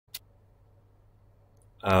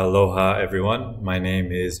Aloha, everyone. My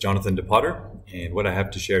name is Jonathan DePotter, and what I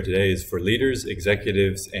have to share today is for leaders,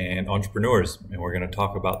 executives, and entrepreneurs. And we're going to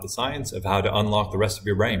talk about the science of how to unlock the rest of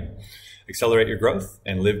your brain, accelerate your growth,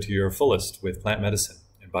 and live to your fullest with plant medicine,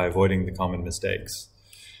 and by avoiding the common mistakes.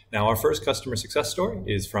 Now, our first customer success story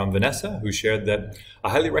is from Vanessa, who shared that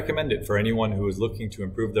I highly recommend it for anyone who is looking to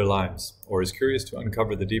improve their lives or is curious to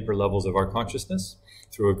uncover the deeper levels of our consciousness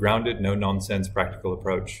through a grounded, no-nonsense practical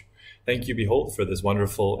approach. Thank you, Behold, for this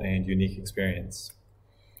wonderful and unique experience.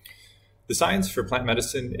 The science for plant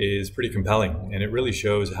medicine is pretty compelling, and it really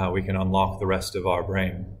shows how we can unlock the rest of our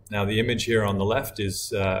brain. Now, the image here on the left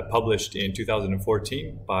is published in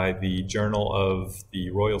 2014 by the Journal of the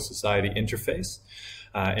Royal Society Interface.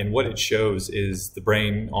 And what it shows is the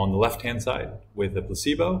brain on the left-hand side with a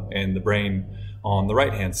placebo and the brain on the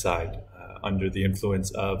right-hand side under the influence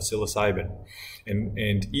of psilocybin.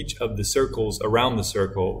 And each of the circles around the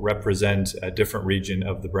circle represent a different region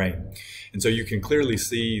of the brain. And so you can clearly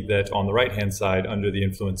see that on the right-hand side, under the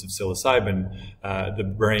influence of psilocybin, the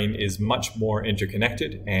brain is much more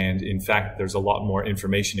interconnected. And in fact, there's a lot more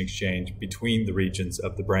information exchange between the regions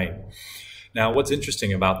of the brain. Now, what's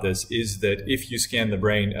interesting about this is that if you scan the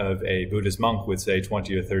brain of a Buddhist monk with, say,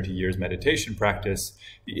 20 or 30 years meditation practice,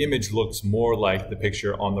 the image looks more like the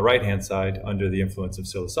picture on the right-hand side under the influence of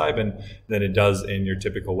psilocybin than it does in your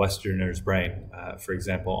typical Westerner's brain, for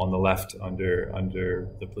example, on the left under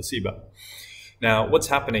the placebo. Now, what's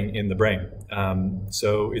happening in the brain?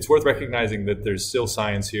 So it's worth recognizing that there's still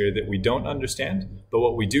science here that we don't understand, but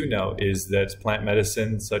what we do know is that plant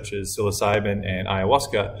medicine such as psilocybin and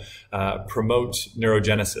ayahuasca promote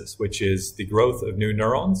neurogenesis, which is the growth of new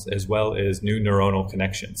neurons as well as new neuronal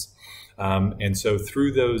connections. And so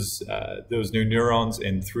through those new neurons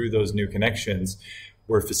and through those new connections,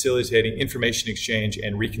 we're facilitating information exchange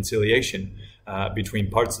and reconciliation between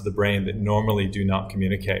parts of the brain that normally do not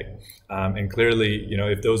communicate. And clearly,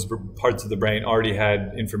 if those parts of the brain already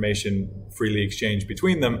had information freely exchanged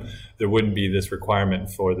between them, there wouldn't be this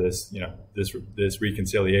requirement for this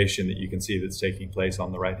reconciliation that you can see that's taking place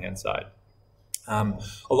on the right-hand side.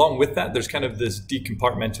 Along with that, there's kind of this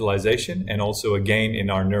decompartmentalization and also a gain in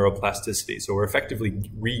our neuroplasticity. So we're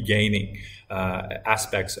effectively regaining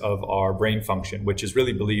aspects of our brain function, which is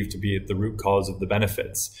really believed to be at the root cause of the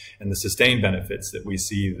benefits and the sustained benefits that we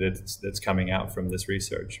see that's coming out from this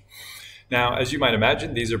research. Now, as you might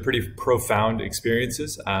imagine, these are pretty profound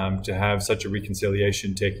experiences to have such a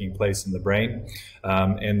reconciliation taking place in the brain.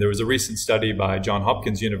 And there was a recent study by Johns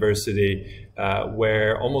Hopkins University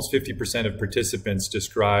where almost 50% of participants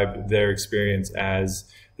described their experience as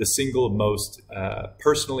the single most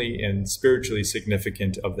personally and spiritually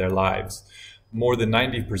significant of their lives. More than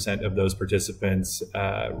 90% of those participants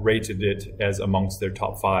rated it as amongst their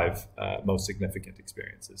top 5 most significant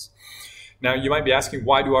experiences. Now, you might be asking,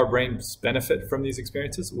 why do our brains benefit from these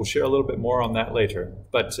experiences? We'll share a little bit more on that later.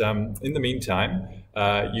 But in the meantime,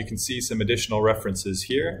 you can see some additional references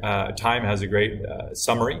here. Time has a great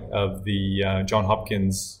summary of the Johns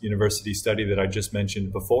Hopkins University study that I just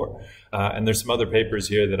mentioned before. And there's some other papers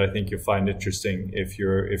here that I think you'll find interesting if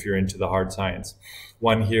you're into the hard science.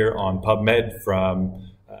 One here on PubMed from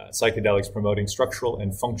psychedelics promoting structural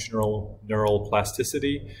and functional neural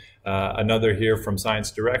plasticity. Another here from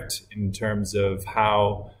Science Direct in terms of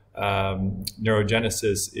how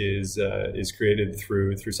neurogenesis is created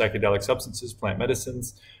through psychedelic substances, plant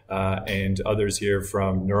medicines, and others here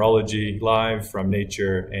from Neurology Live, from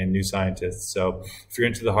Nature, and New Scientist. So if you're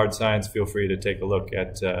into the hard science, feel free to take a look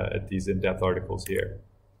at these in-depth articles here.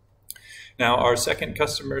 Now, our second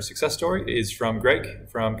customer success story is from Greg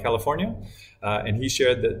from California. And he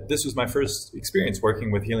shared that this was my first experience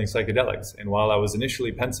working with healing psychedelics. And while I was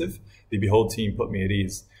initially pensive, the Behold team put me at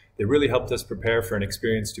ease. They really helped us prepare for an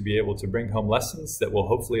experience to be able to bring home lessons that will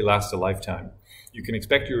hopefully last a lifetime. You can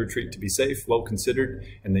expect your retreat to be safe, well considered,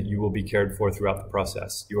 and that you will be cared for throughout the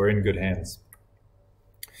process. You are in good hands.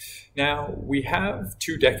 Now, we have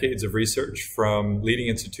 2 decades of research from leading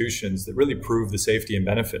institutions that really prove the safety and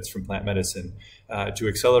benefits from plant medicine to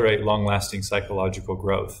accelerate long-lasting psychological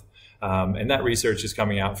growth. And that research is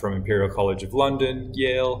coming out from Imperial College of London,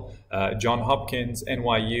 Yale, Johns Hopkins,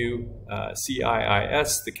 NYU,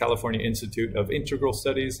 CIIS, the California Institute of Integral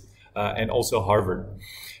Studies, and also Harvard.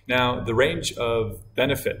 Now, the range of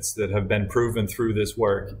benefits that have been proven through this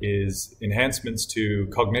work is enhancements to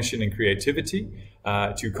cognition and creativity,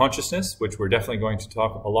 to consciousness, which we're definitely going to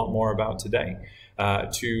talk a lot more about today,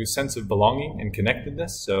 to sense of belonging and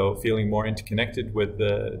connectedness, so feeling more interconnected with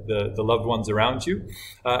the loved ones around you,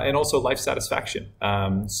 and also life satisfaction,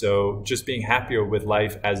 so just being happier with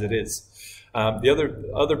life as it is. The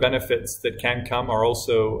other benefits that can come are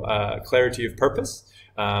also clarity of purpose,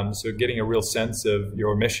 So getting a real sense of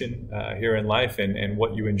your mission here in life and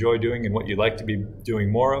what you enjoy doing and what you'd like to be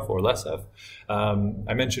doing more of or less of.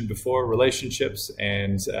 I mentioned before relationships,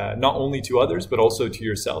 and not only to others, but also to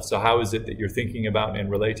yourself. So how is it that you're thinking about and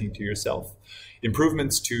relating to yourself?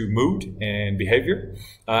 Improvements to mood and behavior,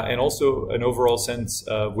 and also an overall sense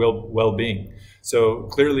of well-being. So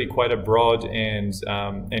clearly quite a broad and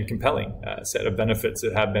compelling set of benefits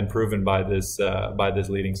that have been proven by this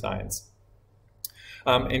leading science.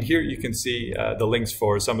 And here you can see the links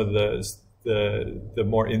for some of the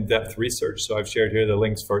more in-depth research. So I've shared here the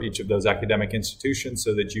links for each of those academic institutions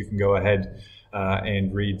so that you can go ahead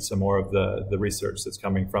and read some more of the research that's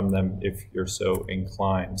coming from them if you're so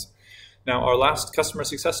inclined. Now, our last customer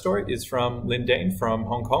success story is from Lynn Dane from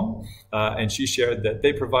Hong Kong, and she shared that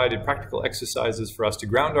they provided practical exercises for us to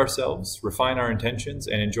ground ourselves, refine our intentions,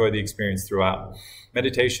 and enjoy the experience throughout.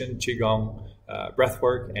 Meditation, Qigong,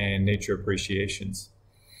 breathwork, and nature appreciations.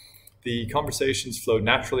 The conversations flowed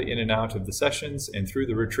naturally in and out of the sessions, and through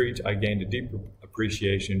the retreat, I gained a deep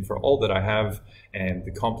appreciation for all that I have and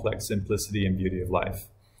the complex simplicity and beauty of life.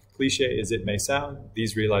 Cliche as it may sound,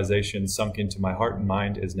 these realizations sunk into my heart and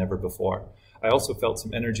mind as never before. I also felt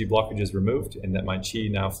some energy blockages removed and that my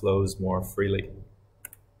qi now flows more freely.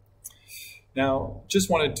 Now,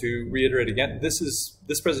 just wanted to reiterate again,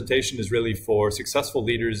 this presentation is really for successful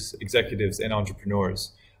leaders, executives, and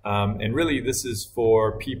entrepreneurs. And really, this is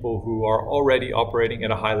for people who are already operating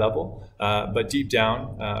at a high level, but deep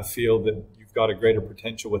down feel that you've got a greater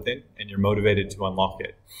potential within and you're motivated to unlock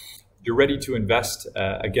it. You're ready to invest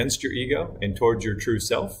against your ego and towards your true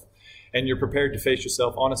self, and you're prepared to face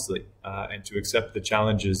yourself honestly and to accept the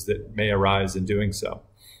challenges that may arise in doing so,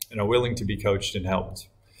 and are willing to be coached and helped.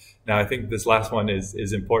 Now, I think this last one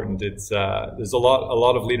is important. It's there's a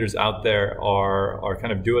lot of leaders out there are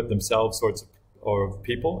kind of do-it-themselves sorts of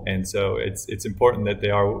people, and so it's important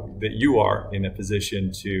that you are in a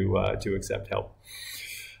position to accept help.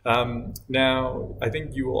 Now, I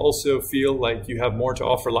think you will also feel like you have more to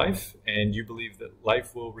offer life, and you believe that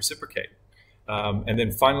life will reciprocate. And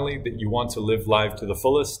then finally, that you want to live life to the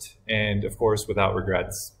fullest, and of course, without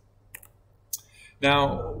regrets.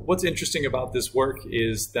 Now, what's interesting about this work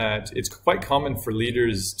is that it's quite common for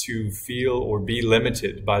leaders to feel or be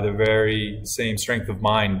limited by the very same strength of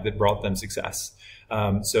mind that brought them success.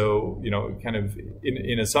 So, kind of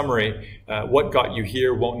in a summary, what got you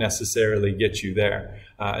here won't necessarily get you there.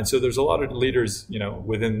 And so there's a lot of leaders,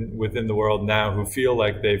 within the world now who feel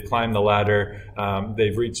like they've climbed the ladder,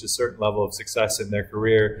 they've reached a certain level of success in their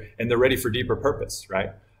career, and they're ready for deeper purpose,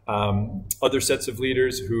 right? Other sets of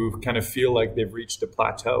leaders who kind of feel like they've reached a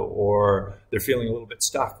plateau, or they're feeling a little bit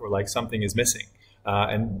stuck, or like something is missing.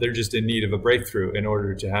 And they're just in need of a breakthrough in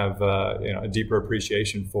order to have a deeper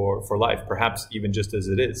appreciation for life, perhaps even just as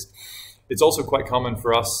it is. It's also quite common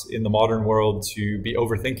for us in the modern world to be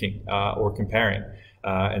overthinking or comparing.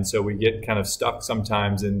 And so we get kind of stuck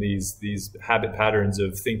sometimes in these habit patterns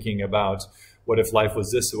of thinking about what if life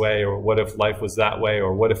was this way, or what if life was that way,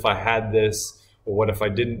 or what if I had this, or what if I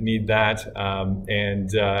didn't need that?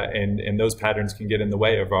 And those patterns can get in the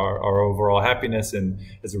way of our overall happiness, and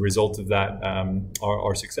as a result of that,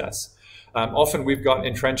 our success. Often we've got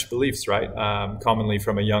entrenched beliefs, right? Commonly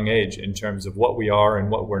from a young age, in terms of what we are and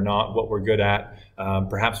what we're not, what we're good at.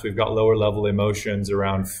 Perhaps we've got lower level emotions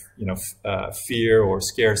around, fear or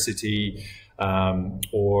scarcity,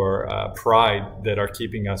 or pride that are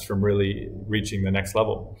keeping us from really reaching the next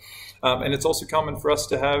level. And it's also common for us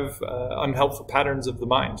to have unhelpful patterns of the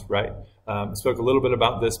mind, right? I spoke a little bit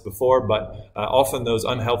about this before, but often those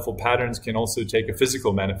unhelpful patterns can also take a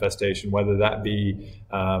physical manifestation, whether that be,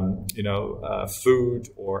 food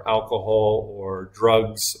or alcohol or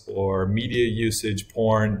drugs or media usage,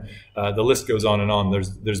 porn. The list goes on and on.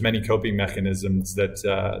 There's many coping mechanisms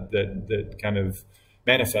that kind of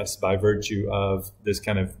manifest by virtue of this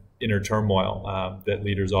kind of inner turmoil that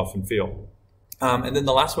leaders often feel. And then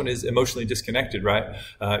the last one is emotionally disconnected, right?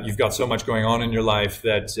 You've got so much going on in your life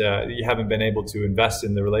that you haven't been able to invest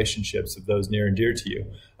in the relationships of those near and dear to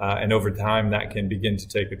you. And over time, that can begin to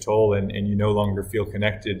take a toll, and you no longer feel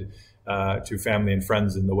connected to family and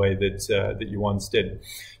friends in the way that you once did.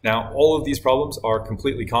 Now, all of these problems are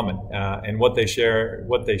completely common, and what they share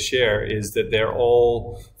is that they're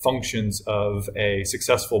all functions of a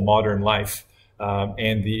successful modern life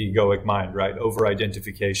and the egoic mind, right?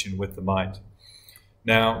 Over-identification with the mind.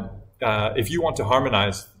 Now, if you want to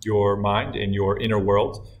harmonize your mind and your inner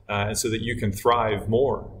world so that you can thrive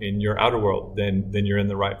more in your outer world, then you're in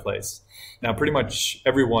the right place. Now, pretty much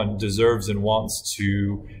everyone deserves and wants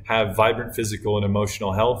to have vibrant physical and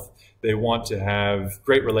emotional health, They want to have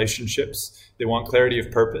great relationships. They want clarity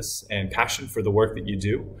of purpose and passion for the work that you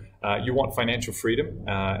do. You want financial freedom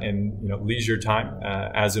and leisure time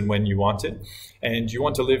as and when you want it. And you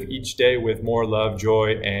want to live each day with more love,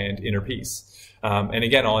 joy, and inner peace. And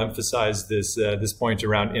again, I'll emphasize this point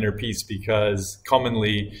around inner peace because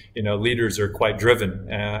commonly, leaders are quite driven,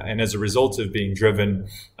 and as a result of being driven,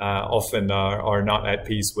 often are not at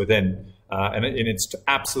peace within. And it's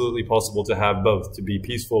absolutely possible to have both, to be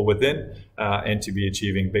peaceful within and to be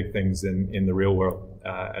achieving big things in the real world,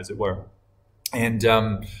 as it were. And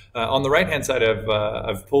on the right-hand side,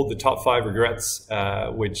 I've pulled the top 5 regrets,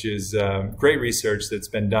 which is great research that's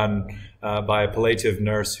been done by a palliative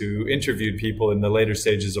nurse who interviewed people in the later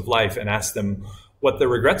stages of life and asked them what their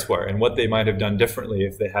regrets were and what they might have done differently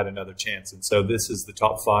if they had another chance. And so this is the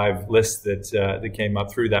top 5 list that came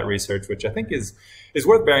up through that research, which I think is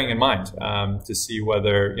worth bearing in mind to see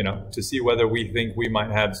whether we think we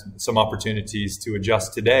might have some opportunities to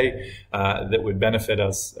adjust today that would benefit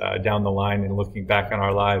us down the line and looking back on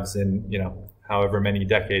our lives in however many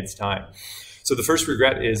decades time. So the first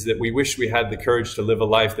regret is that we wish we had the courage to live a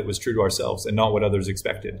life that was true to ourselves and not what others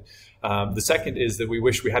expected. The second is that we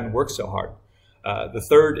wish we hadn't worked so hard. The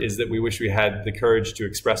third is that we wish we had the courage to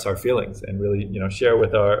express our feelings and really, share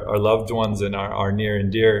with our loved ones and our near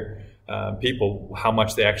and dear people how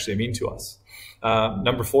much they actually mean to us.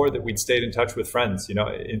 Number 4, that we'd stayed in touch with friends.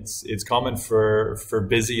 It's common for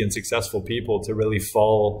busy and successful people to really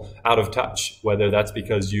fall out of touch, whether that's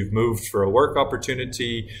because you've moved for a work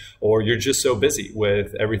opportunity or you're just so busy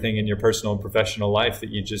with everything in your personal and professional life that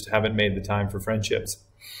you just haven't made the time for friendships.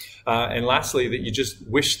 And lastly, that you just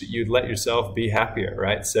wish that you'd let yourself be happier,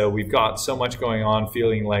 right? So we've got so much going on,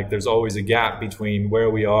 feeling like there's always a gap between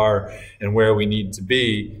where we are and where we need to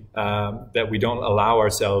be, that we don't allow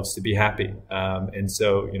ourselves to be happy. And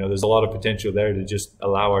so, there's a lot of potential there to just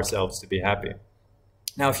allow ourselves to be happy.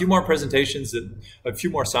 Now, a few more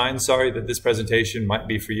signs, that this presentation might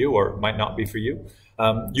be for you or might not be for you.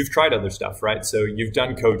 You've tried other stuff, right? So you've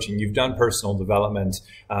done coaching, you've done personal development,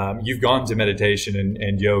 you've gone to meditation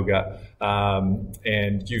and yoga,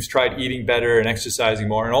 and you've tried eating better and exercising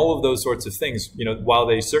more and all of those sorts of things. While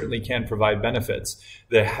they certainly can provide benefits,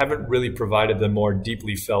 they haven't really provided the more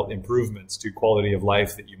deeply felt improvements to quality of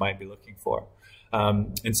life that you might be looking for.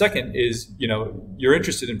 And second is, you're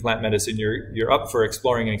interested in plant medicine, you're up for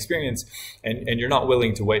exploring an experience, and you're not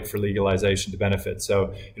willing to wait for legalization to benefit.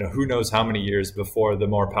 So, who knows how many years before the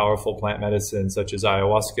more powerful plant medicines such as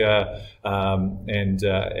ayahuasca and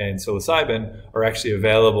psilocybin are actually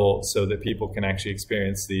available so that people can actually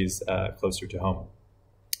experience these closer to home.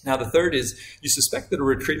 Now, the third is you suspect that a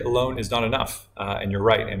retreat alone is not enough, and you're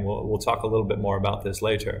right, and we'll talk a little bit more about this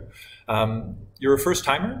later. You're a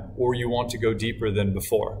first-timer, or you want to go deeper than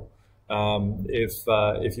before.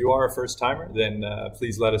 If you are a first-timer, then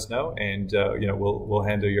please let us know, and we'll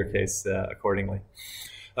handle your case accordingly.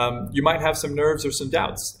 You might have some nerves or some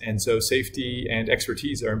doubts, and so safety and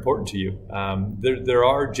expertise are important to you. There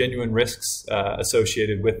are genuine risks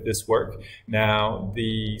associated with this work. Now,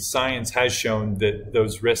 the science has shown that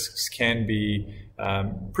those risks can be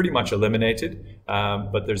pretty much eliminated,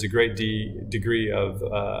 but there's a great degree of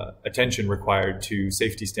attention required to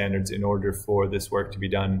safety standards in order for this work to be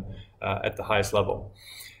done at the highest level.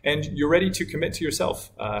 And you're ready to commit to yourself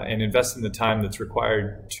and invest in the time that's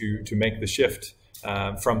required to make the shift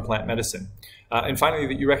from plant medicine. And finally,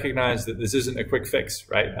 that you recognize that this isn't a quick fix,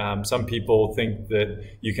 right? Some people think that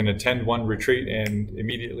you can attend one retreat and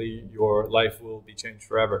immediately your life will be changed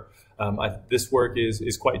forever. This work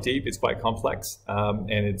is quite deep, it's quite complex,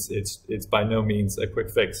 and it's by no means a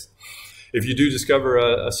quick fix. If you do discover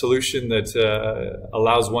a solution that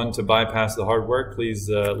allows one to bypass the hard work, please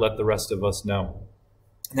let the rest of us know.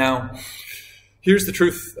 Now, here's the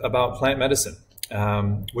truth about plant medicine.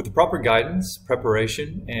 With the proper guidance,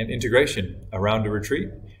 preparation, and integration around a retreat,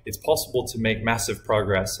 it's possible to make massive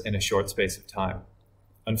progress in a short space of time.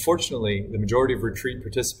 Unfortunately, the majority of retreat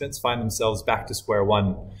participants find themselves back to square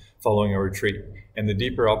one following a retreat, and the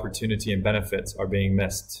deeper opportunity and benefits are being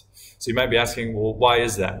missed. So you might be asking, well, why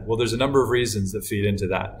is that? Well, there's a number of reasons that feed into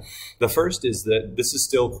that. The first is that this is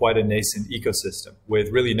still quite a nascent ecosystem with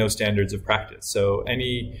really no standards of practice. So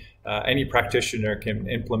any practitioner can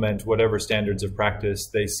implement whatever standards of practice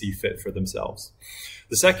they see fit for themselves.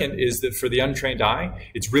 The second is that for the untrained eye,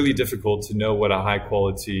 it's really difficult to know what a high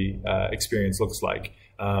quality experience looks like.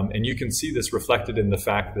 And you can see this reflected in the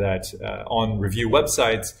fact that on review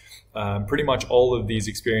websites, pretty much all of these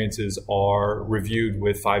experiences are reviewed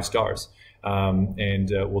with 5 stars. And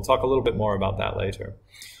we'll talk a little bit more about that later.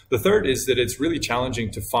 The third is that it's really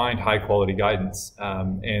challenging to find high quality guidance,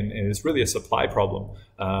 and it's really a supply problem.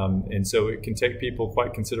 And so it can take people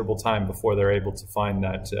quite considerable time before they're able to find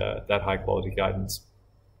that high quality guidance.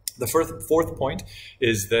 The fourth point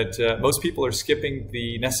is that most people are skipping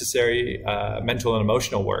the necessary mental and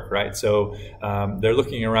emotional work, right? So they're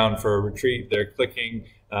looking around for a retreat, they're clicking,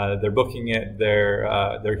 they're booking it,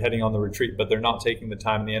 they're heading on the retreat, but they're not taking the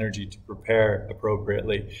time and the energy to prepare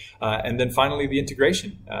appropriately. And then finally, the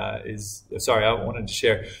integration I wanted to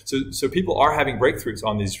share. So people are having breakthroughs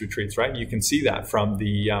on these retreats, right? You can see that from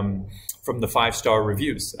the 5-star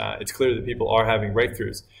reviews. It's clear that people are having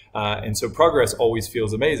breakthroughs. And so progress always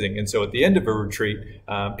feels amazing. And so at the end of a retreat,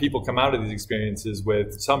 people come out of these experiences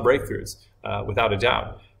with some breakthroughs, without a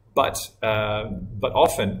doubt. But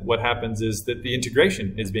often what happens is that the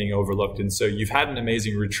integration is being overlooked. And so you've had an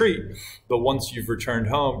amazing retreat, but once you've returned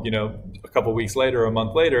home, a couple of weeks later, a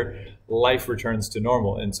month later, life returns to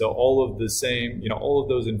normal. And so all of those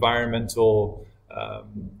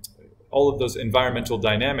environmental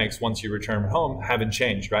dynamics, once you return home, haven't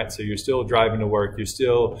changed, right? So you're still driving to work, you're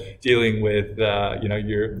still dealing with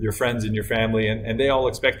your friends and your family, and they all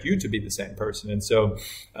expect you to be the same person. And so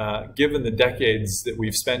given the decades that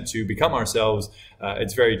we've spent to become ourselves,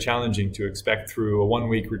 it's very challenging to expect through a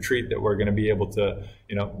 1-week retreat that we're going to be able to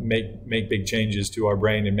make big changes to our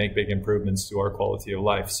brain and make big improvements to our quality of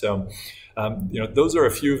life. So those are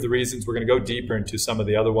a few of the reasons. We're going to go deeper into some of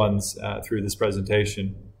the other ones through this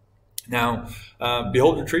presentation. Now,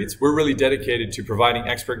 Behold Retreats, we're really dedicated to providing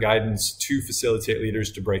expert guidance to facilitate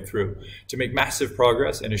leaders to break through, to make massive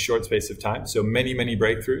progress in a short space of time, so many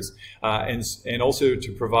breakthroughs, and also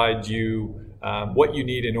to provide you what you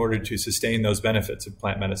need in order to sustain those benefits of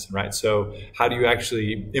plant medicine, right? So how do you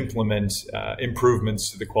actually implement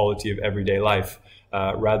improvements to the quality of everyday life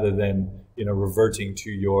rather than reverting to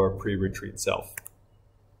your pre-retreat self?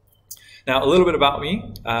 Now, a little bit about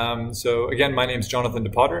me. So again, my name is Jonathan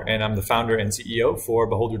DePotter, and I'm the founder and CEO for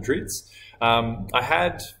Behold Retreats. I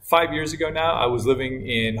had 5 years ago now, I was living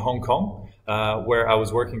in Hong Kong, where I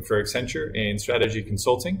was working for Accenture in strategy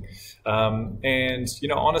consulting. And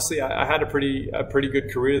honestly, I had a pretty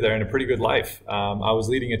good career there and a pretty good life. I was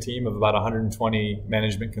leading a team of about 120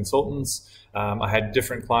 management consultants. I had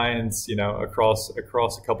different clients, across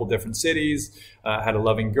a couple different cities. I had a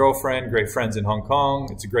loving girlfriend, great friends in Hong Kong.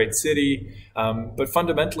 It's a great city. But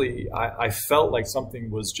fundamentally, I felt like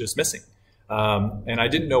something was just missing. And I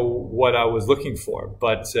didn't know what I was looking for,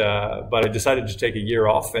 but I decided to take a year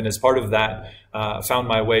off. And as part of that, found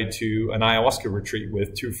my way to an ayahuasca retreat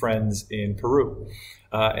with 2 friends in Peru.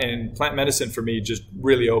 And plant medicine for me just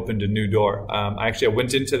really opened a new door. I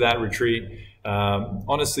went into that retreat,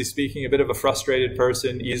 honestly speaking, a bit of a frustrated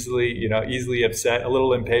person, easily upset, a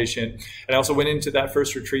little impatient. And I also went into that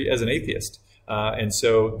first retreat as an atheist. And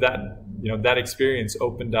so that experience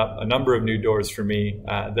opened up a number of new doors for me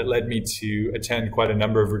that led me to attend quite a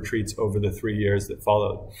number of retreats over the 3 years that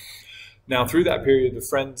followed. Now, through that period, the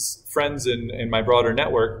friends in my broader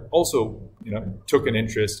network also, took an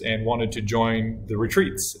interest and wanted to join the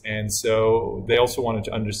retreats. And so they also wanted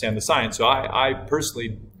to understand the science. So I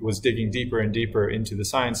personally was digging deeper and deeper into the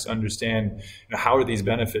science to understand how are these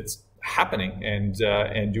benefits happening,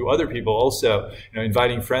 and do other people also,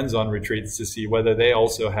 inviting friends on retreats to see whether they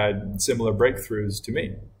also had similar breakthroughs to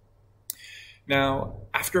me. Now,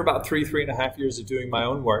 after about 3.5 years of doing my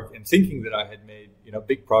own work and thinking that I had made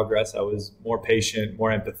big progress, I was more patient,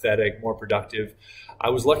 more empathetic, more productive, I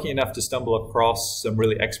was lucky enough to stumble across some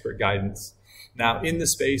really expert guidance. Now, in the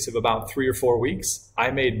space of about 3 or 4 weeks, I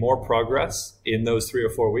made more progress in those 3 or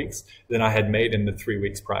 4 weeks than I had made in the 3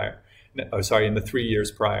 weeks prior. In the 3 years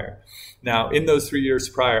prior. Now, in those 3 years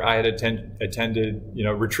prior, I had attended,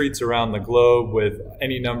 retreats around the globe with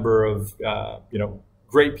any number of,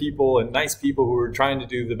 great people and nice people who were trying to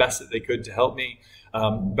do the best that they could to help me.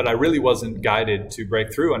 But I really wasn't guided to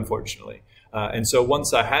break through, unfortunately. And so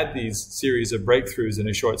once I had these series of breakthroughs in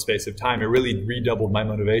a short space of time, it really redoubled my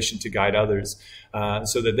motivation to guide others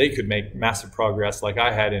so that they could make massive progress like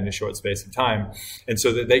I had in a short space of time, and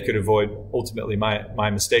so that they could avoid ultimately my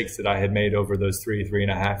mistakes that I had made over those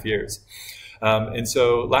 3.5 years. And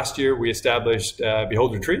so last year we established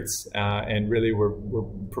Behold Retreats, and really we're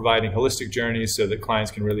providing holistic journeys so that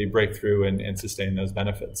clients can really break through and sustain those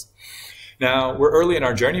benefits. Now, we're early in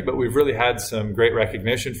our journey, but we've really had some great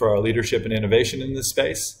recognition for our leadership and innovation in this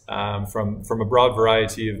space from a broad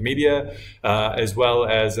variety of media, as well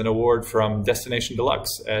as an award from Destination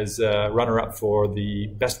Deluxe as runner-up for the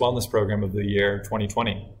Best Wellness Program of the Year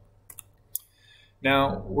 2020.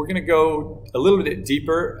 Now, we're going to go a little bit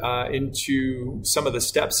deeper into some of the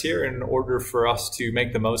steps here in order for us to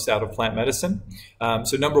make the most out of plant medicine.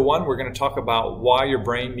 So number one, we're going to talk about why your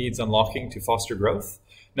brain needs unlocking to foster growth.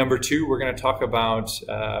 Number two, we're going to talk about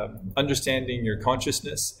understanding your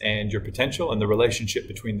consciousness and your potential and the relationship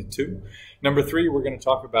between the two. Number three, we're going to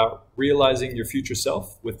talk about realizing your future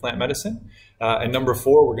self with plant medicine. And number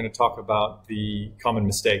four, we're going to talk about the common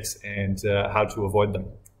mistakes and how to avoid them.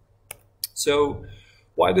 So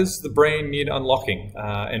why does the brain need unlocking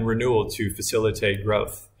and renewal to facilitate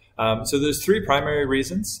growth? So there's three primary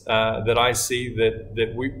reasons that I see that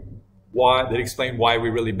explain why we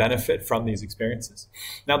really benefit from these experiences.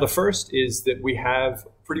 Now, the first is that we have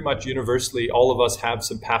pretty much universally, all of us have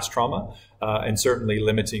some past trauma and certainly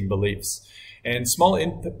limiting beliefs. And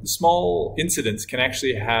small incidents can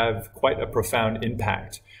actually have quite a profound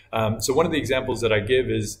impact. So one of the examples that I give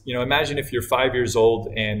is, imagine if you're 5 years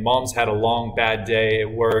old and mom's had a long, bad day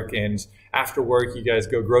at work, and after work, you guys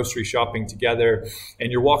go grocery shopping together,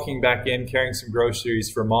 and you're walking back in carrying some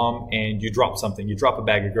groceries for mom, and you drop something. You drop a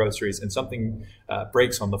bag of groceries, and something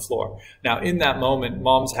breaks on the floor. Now, in that moment,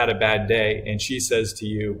 mom's had a bad day, and she says to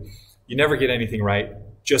you, "You never get anything right.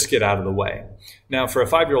 Just get out of the way." Now, for a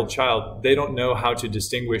 5-year-old child, they don't know how to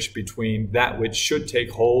distinguish between that which should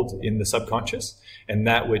take hold in the subconscious and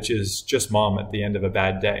that which is just mom at the end of a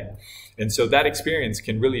bad day. And so that experience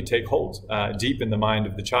can really take hold deep in the mind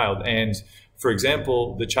of the child. And for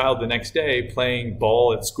example, the child the next day playing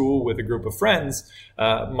ball at school with a group of friends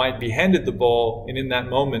might be handed the ball, and in that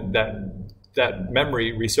moment that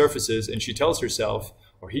memory resurfaces, and she tells herself,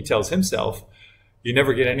 or he tells himself, "You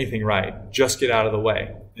never get anything right, just get out of the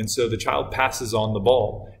way." And so the child passes on the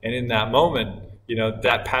ball. And in that moment,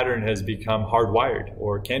 that pattern has become hardwired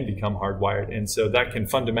or can become hardwired. And so that can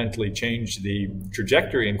fundamentally change the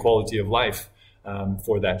trajectory and quality of life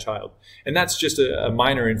for that child. And that's just a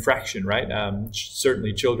minor infraction, right?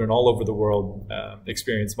 Certainly children all over the world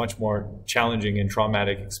experience much more challenging and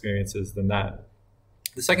traumatic experiences than that.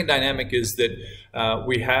 The second dynamic is that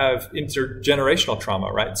we have intergenerational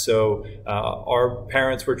trauma, right? So our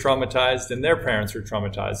parents were traumatized, and their parents were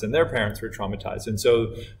traumatized, and their parents were traumatized. And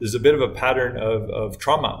so there's a bit of a pattern of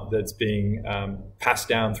trauma that's being passed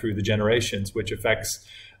down through the generations, which affects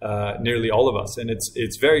nearly all of us. And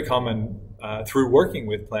it's very common through working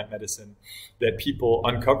with plant medicine that people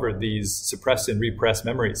uncover these suppressed and repressed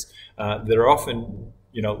memories that are often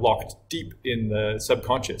locked deep in the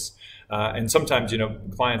subconscious. And sometimes,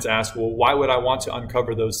 clients ask, well, why would I want to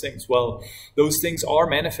uncover those things? Well, those things are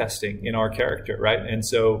manifesting in our character, right? And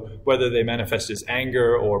so whether they manifest as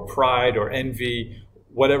anger or pride or envy,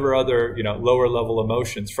 whatever other, lower level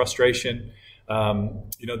emotions, frustration,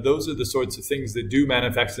 those are the sorts of things that do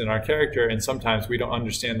manifest in our character. And sometimes we don't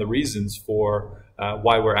understand the reasons for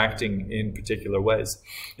why we're acting in particular ways.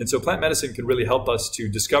 And so plant medicine can really help us to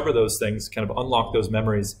discover those things, kind of unlock those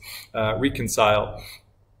memories, reconcile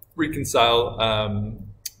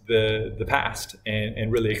the past,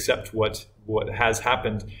 and really accept what has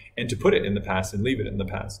happened, and to put it in the past and leave it in the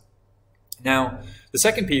past. Now, the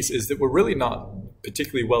second piece is that we're really not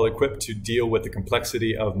particularly well equipped to deal with the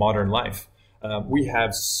complexity of modern life. We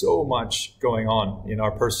have so much going on in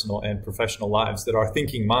our personal and professional lives that our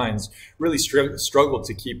thinking minds really struggle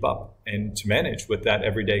to keep up and to manage with that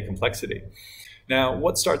everyday complexity. Now,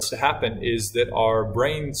 what starts to happen is that our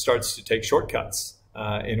brain starts to take shortcuts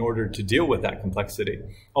in order to deal with that complexity,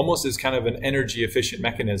 almost as kind of an energy efficient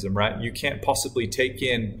mechanism, right? You can't possibly take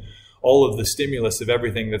in all of the stimulus of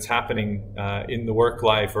everything that's happening in the work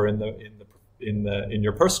life or in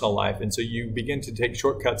your personal life. And so you begin to take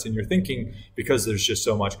shortcuts in your thinking because there's just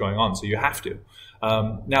so much going on. So you have to.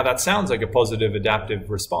 Now that sounds like a positive adaptive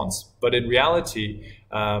response, but in reality,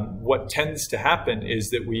 what tends to happen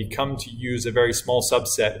is that we come to use a very small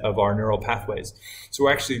subset of our neural pathways. So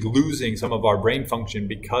we're actually losing some of our brain function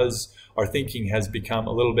because our thinking has become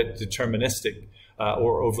a little bit deterministic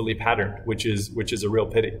or overly patterned, which is a real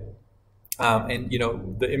pity. And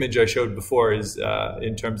the image I showed before is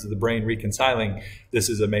in terms of the brain reconciling, this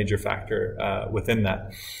is a major factor within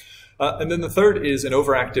that. And then the third is an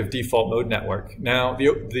overactive default mode network. Now,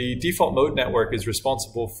 the default mode network is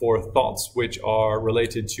responsible for thoughts which are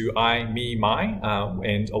related to I, me, my.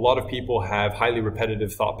 And a lot of people have highly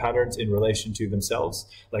repetitive thought patterns in relation to themselves,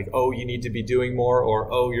 like, oh, you need to be doing more,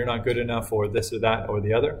 or oh, you're not good enough, or this or that or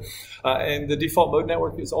the other. And the default mode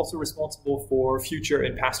network is also responsible for future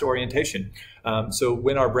and past orientation. So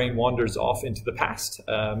when our brain wanders off into the past,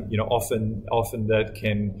 often that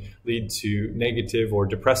can lead to negative or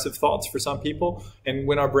depressive thoughts for some people. And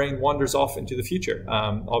when our brain wanders off into the future,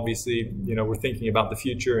 obviously, we're thinking about the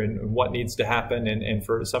future and what needs to happen. And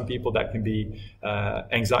for some people, that can be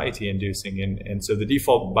anxiety inducing. And so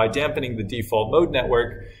by dampening the default mode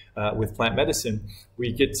network with plant medicine,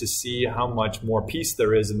 we get to see how much more peace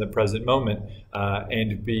there is in the present moment,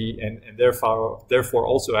 and therefore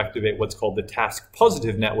also activate what's called the task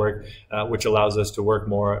positive network, which allows us to work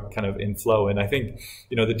more kind of in flow. And I think,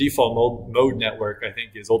 the default mode network, I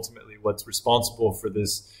think, is ultimately what's responsible for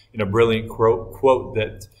this, brilliant quote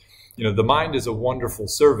that, the mind is a wonderful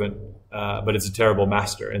servant, but it's a terrible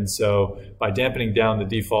master. And so by dampening down the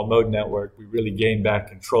default mode network, we really gain back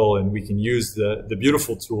control, and we can use the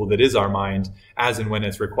beautiful tool that is our mind as and when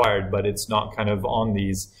it's required, but it's not kind of on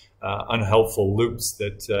these unhelpful loops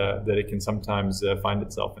that it can sometimes find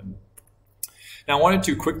itself in. Now, I wanted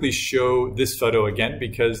to quickly show this photo again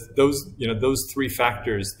because those three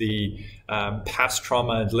factors, the past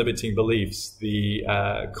trauma and limiting beliefs, the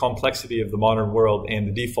complexity of the modern world, and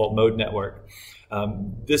the default mode network,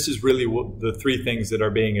 this is really the three things that are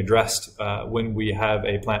being addressed when we have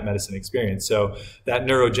a plant medicine experience. So that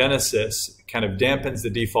neurogenesis kind of dampens the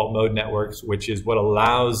default mode networks, which is what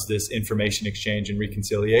allows this information exchange and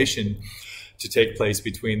reconciliation to take place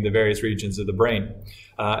between the various regions of the brain.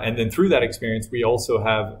 And then through that experience, we also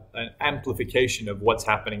have an amplification of what's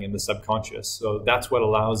happening in the subconscious. So that's what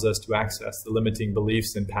allows us to access the limiting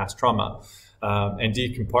beliefs and past trauma and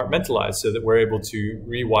decompartmentalize so that we're able to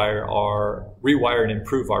rewire and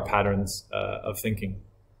improve our patterns of thinking.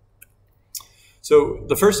 So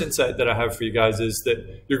the first insight that I have for you guys is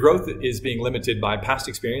that your growth is being limited by past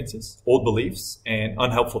experiences, old beliefs, and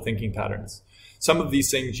unhelpful thinking patterns. Some of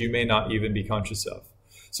these things you may not even be conscious of.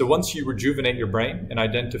 So once you rejuvenate your brain and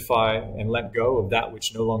identify and let go of that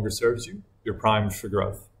which no longer serves you, you're primed for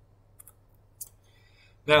growth.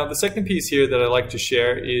 Now, the second piece here that I'd like to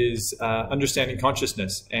share is understanding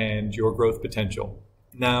consciousness and your growth potential.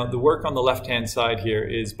 Now, the work on the left-hand side here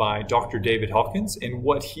is by Dr. David Hawkins, and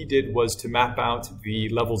what he did was to map out the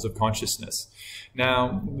levels of consciousness.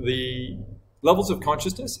 Now, the levels of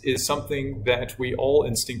consciousness is something that we all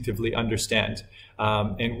instinctively understand.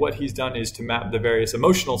 And what he's done is to map the various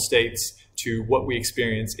emotional states to what we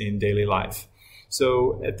experience in daily life.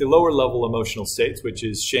 So at the lower level emotional states, which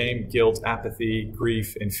is shame, guilt, apathy,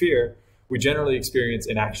 grief, and fear, we generally experience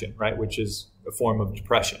inaction, right, which is a form of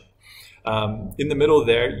depression. In the middle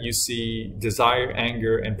there, you see desire,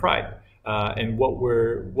 anger, and pride. And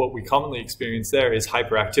what we commonly experience there is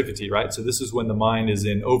hyperactivity, right? So this is when the mind is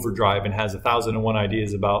in overdrive and has 1,001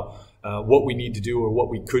 ideas about what we need to do or what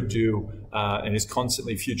we could do, and is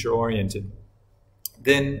constantly future oriented.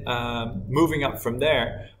 Then moving up from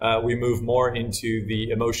there, we move more into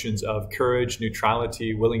the emotions of courage,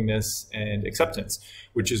 neutrality, willingness, and acceptance,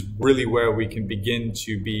 which is really where we can begin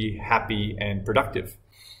to be happy and productive.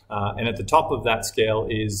 And at the top of that scale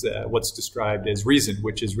is what's described as reason,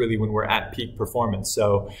 which is really when we're at peak performance.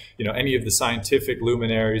 So, any of the scientific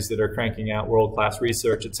luminaries that are cranking out world-class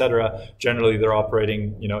research, et cetera, generally they're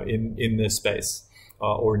operating, in this space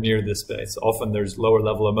or near this space. Often there's lower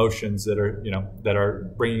level emotions that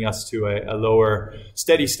are bringing us to a lower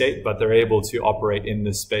steady state, but they're able to operate in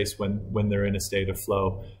this space when they're in a state of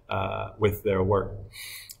flow with their work.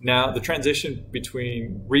 Now, the transition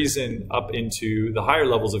between reason up into the higher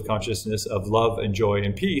levels of consciousness of love and joy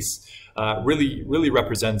and peace really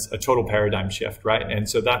represents a total paradigm shift, right? And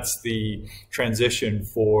so that's the transition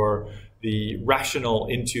for the rational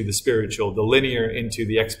into the spiritual, the linear into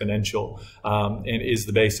the exponential, and is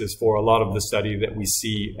the basis for a lot of the study that we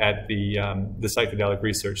see at the psychedelic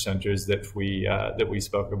research centers that we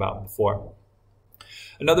spoke about before.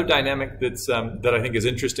 Another dynamic that I think is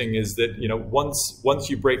interesting is that once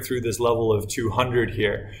you break through this level of 200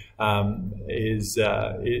 here,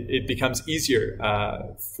 it becomes easier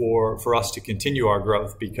for us to continue our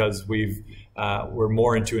growth because we're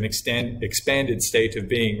more into an expanded state of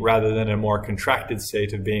being rather than a more contracted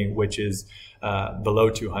state of being, which is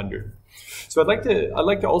below 200. So I'd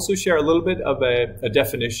like to also share a little bit of a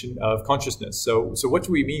definition of consciousness. So what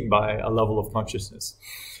do we mean by a level of consciousness?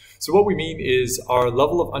 So what we mean is our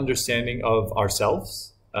level of understanding of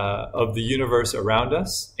ourselves, of the universe around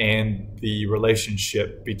us, and the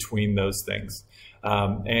relationship between those things.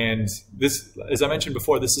 And this, as I mentioned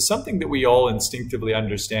before, this is something that we all instinctively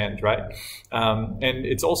understand, right? And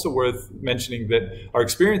it's also worth mentioning that our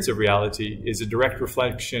experience of reality is a direct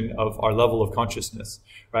reflection of our level of consciousness,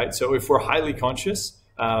 right? So if we're highly conscious,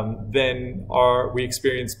 then we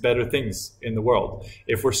experience better things in the world.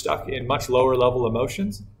 If we're stuck in much lower level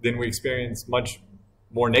emotions, then we experience much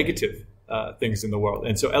more negative things in the world.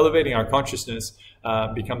 And so elevating our consciousness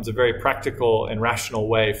becomes a very practical and rational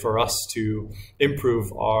way for us to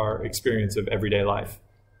improve our experience of everyday life.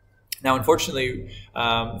 Now, unfortunately,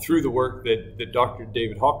 through the work that Dr.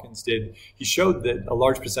 David Hawkins did, he showed that a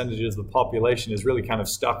large percentage of the population is really kind of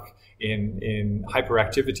stuck in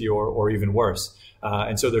hyperactivity or even worse.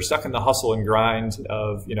 And so they're stuck in the hustle and grind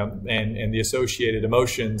of, and the associated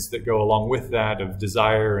emotions that go along with that of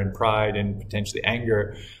desire and pride and potentially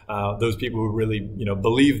anger. Those people who really,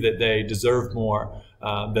 believe that they deserve more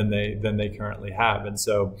than they currently have. And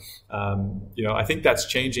so, I think that's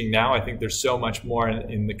changing now. I think there's so much more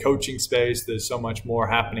in the coaching space. There's so much more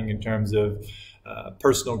happening in terms of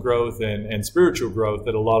personal growth and spiritual growth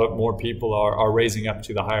that a lot of more people are raising up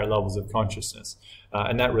to the higher levels of consciousness.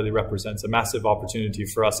 And that really represents a massive opportunity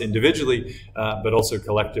for us individually, but also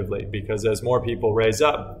collectively, because as more people raise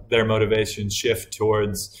up, their motivations shift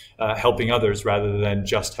towards helping others rather than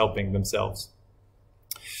just helping themselves.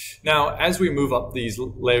 Now, as we move up these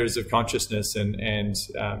layers of consciousness, and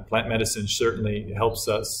plant medicine certainly helps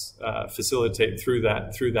us facilitate through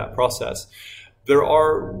that process, there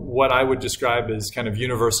are what I would describe as kind of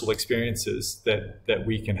universal experiences that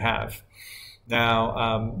we can have.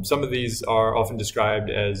 Now, some of these are often described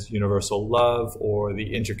as universal love, or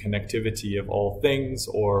the interconnectivity of all things,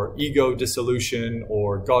 or ego dissolution,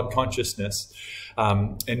 or God consciousness.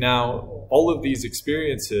 And now all of these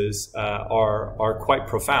experiences are quite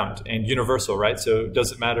profound and universal, right? So it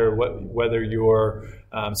doesn't matter whether you're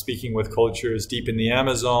speaking with cultures deep in the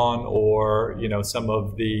Amazon, or some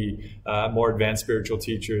of the more advanced spiritual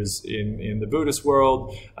teachers in the Buddhist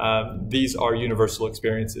world. These are universal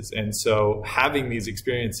experiences, and so having these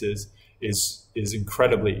experiences is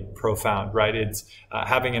incredibly profound, right? It's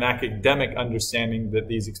having an academic understanding that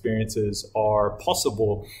these experiences are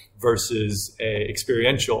possible versus an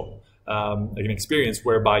experiential an experience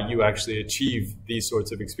whereby you actually achieve these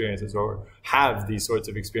sorts of experiences or have these sorts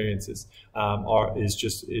of experiences is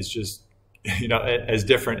just as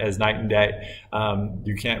different as night and day.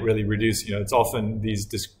 You can't really reduce. It's often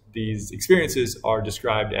these experiences are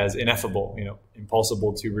described as ineffable,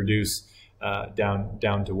 impossible to reduce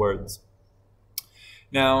down to words.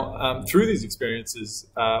 Now, through these experiences,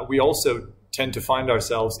 we also tend to find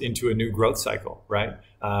ourselves into a new growth cycle, right?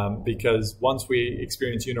 Because once we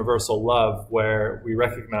experience universal love, where we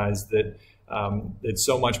recognize that it's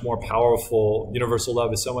so much more powerful, universal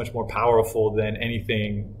love is so much more powerful than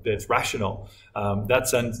anything that's rational, that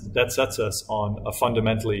sets us on a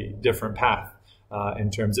fundamentally different path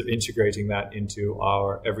in terms of integrating that into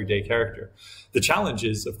our everyday character. The challenge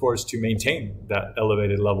is, of course, to maintain that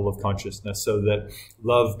elevated level of consciousness so that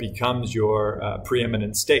love becomes your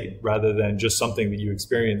preeminent state, rather than just something that you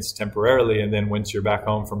experience temporarily, and then once you're back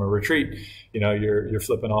home from a retreat, you're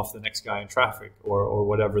flipping off the next guy in traffic, or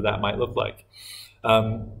whatever that might look like.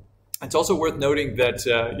 It's also worth noting that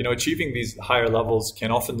achieving these higher levels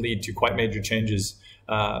can often lead to quite major changes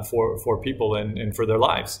for people and for their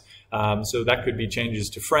lives. So that could be changes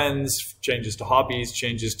to friends, changes to hobbies,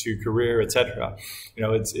 changes to career, etc.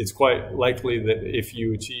 It's quite likely that if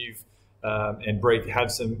you achieve and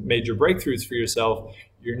have some major breakthroughs for yourself,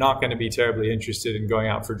 you're not going to be terribly interested in going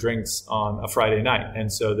out for drinks on a Friday night.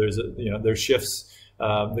 And so there's shifts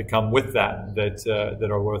that come with that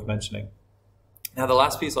are worth mentioning. Now, the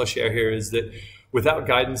last piece I'll share here is that without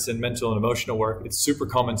guidance and mental and emotional work, it's super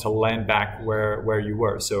common to land back where you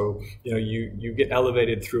were. So, you get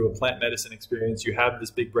elevated through a plant medicine experience, you have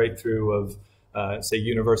this big breakthrough of, say,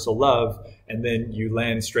 universal love, and then you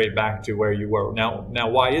land straight back to where you were. Now,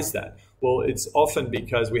 why is that? Well, it's often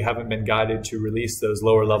because we haven't been guided to release those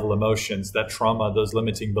lower level emotions, that trauma, those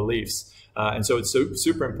limiting beliefs. And so it's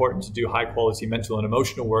super important to do high quality mental and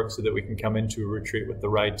emotional work so that we can come into a retreat with the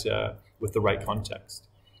right context.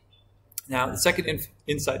 Now, the second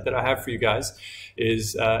insight that I have for you guys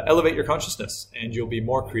is elevate your consciousness, and you'll be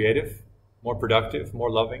more creative, more productive,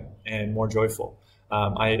 more loving, and more joyful.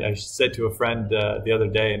 I said to a friend the other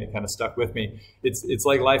day, and it kind of stuck with me, it's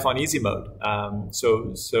like life on easy mode.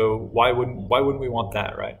 So why wouldn't we want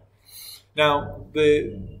that, right? Now,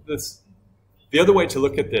 the other way to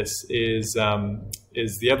look at this is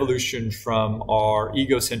the evolution from our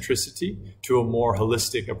egocentricity to a more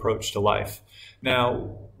holistic approach to life.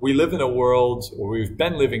 Now, we live in a world, or we've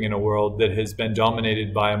been living in a world, that has been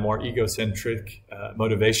dominated by a more egocentric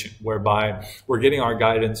motivation, whereby we're getting our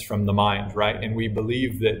guidance from the mind, right? And we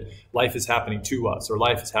believe that life is happening to us, or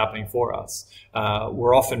life is happening for us.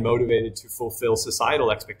 We're often motivated to fulfill societal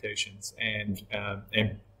expectations and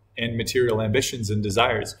and material ambitions and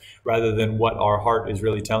desires rather than what our heart is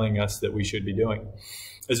really telling us that we should be doing.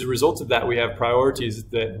 As a result of that, we have priorities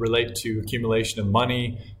that relate to accumulation of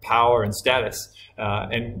money, power, and status.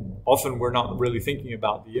 And often we're not really thinking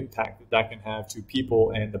about the impact that that can have to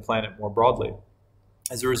people and the planet more broadly.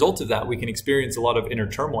 As a result of that, we can experience a lot of inner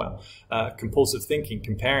turmoil, compulsive thinking,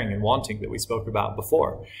 comparing, and wanting that we spoke about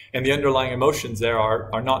before. And the underlying emotions there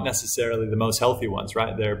are not necessarily the most healthy ones,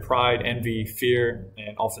 right? They're pride, envy, fear,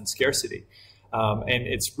 and often scarcity. And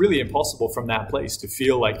it's really impossible from that place to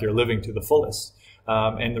feel like you're living to the fullest.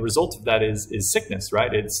 And the result of that is sickness,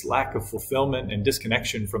 right? It's lack of fulfillment and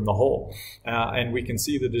disconnection from the whole. And we can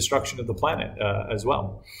see the destruction of the planet as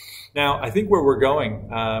well. Now, I think where we're going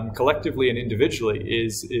collectively and individually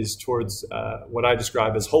is towards what I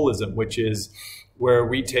describe as holism, which is where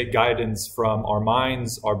we take guidance from our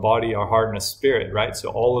minds, our body, our heart, and our spirit, right? So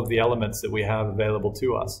all of the elements that we have available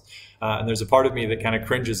to us. And there's a part of me that kind of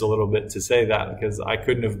cringes a little bit to say that because I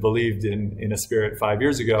couldn't have believed in a spirit 5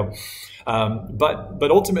 years ago.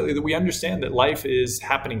 But ultimately that we understand that life is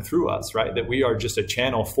happening through us, right? That we are just a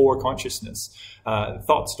channel for consciousness.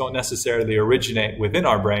 Thoughts don't necessarily originate within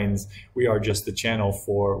our brains. We are just the channel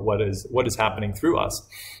for what is happening through us.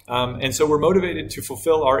 And so we're motivated to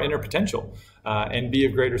fulfill our inner potential and be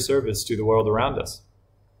of greater service to the world around us.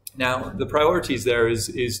 Now, the priorities there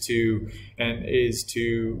is to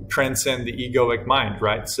transcend the egoic mind,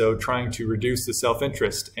 right? So trying to reduce the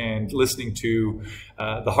self-interest and listening to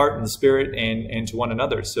the heart and the spirit and to one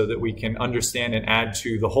another so that we can understand and add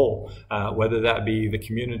to the whole, whether that be the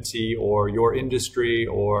community or your industry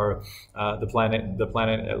or the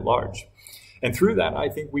planet at large. And through that, I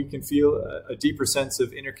think we can feel a deeper sense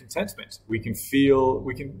of inner contentment. We can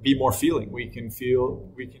be more feeling. We can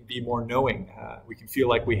be more knowing. We can feel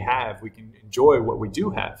like we can enjoy what we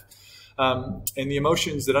do have. And the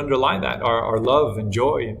emotions that underlie that are love and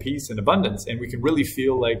joy and peace and abundance. And we can really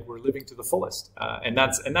feel like we're living to the fullest. And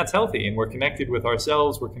that's healthy. And we're connected with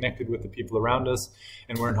ourselves. We're connected with the people around us.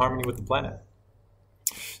 And we're in harmony with the planet.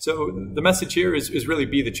 So the message here is really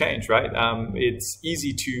be the change, right? It's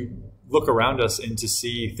easy to look around us and to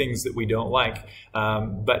see things that we don't like.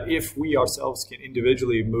 But if we ourselves can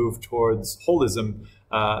individually move towards holism,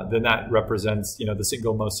 then that represents, the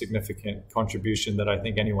single most significant contribution that I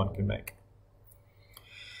think anyone can make.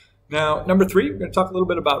 Now, number 3, we're going to talk a little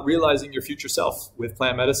bit about realizing your future self with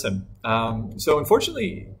plant medicine. So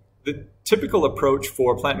unfortunately, the typical approach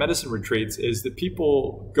for plant medicine retreats is that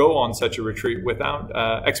people go on such a retreat without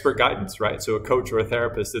expert guidance, right? So a coach or a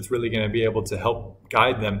therapist that's really going to be able to help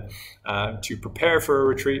guide them to prepare for a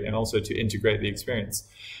retreat and also to integrate the experience.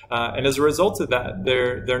 And as a result of that,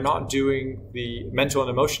 they're not doing the mental and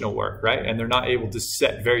emotional work, right? And they're not able to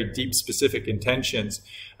set very deep, specific intentions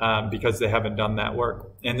because they haven't done that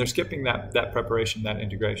work. And they're skipping that preparation, that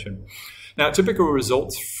integration. Now, typical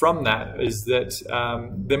results from that is that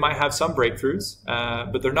they might have some breakthroughs,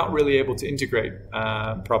 but they're not really able to integrate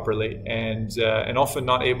properly and often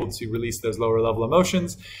not able to release those lower level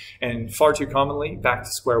emotions. And far too commonly, back to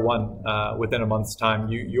square one within a month's time.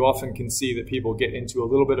 You often can see that people get into a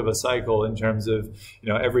little bit of a cycle in terms of,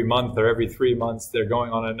 every month or every 3 months, they're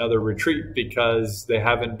going on another retreat because they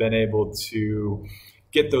haven't been able to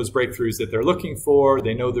get those breakthroughs that they're looking for.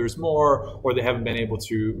 They know there's more, or they haven't been able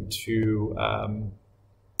to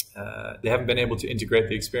integrate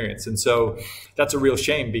the experience. And so that's a real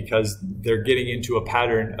shame because they're getting into a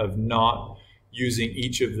pattern of not using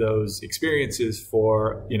each of those experiences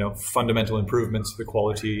for, fundamental improvements to the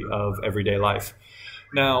quality of everyday life.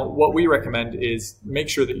 Now, what we recommend is make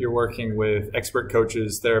sure that you're working with expert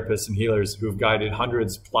coaches, therapists, and healers who've guided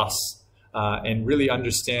hundreds plus and really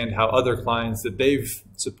understand how other clients that they've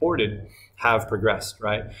supported have progressed,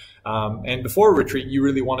 right? And before a retreat, you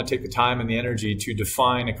really want to take the time and the energy to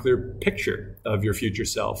define a clear picture of your future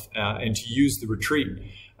self and to use the retreat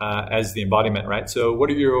as the embodiment, right? So what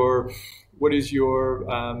is your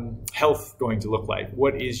health going to look like?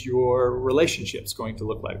 What is your relationships going to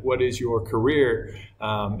look like? What is your career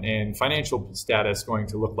and financial status going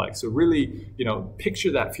to look like? So really,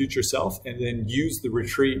 picture that future self and then use the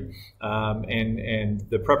retreat and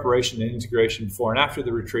the preparation and integration before and after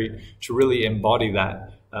the retreat to really embody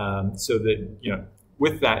that so that,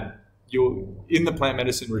 with that, in the plant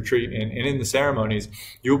medicine retreat and in the ceremonies,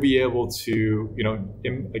 you'll be able to,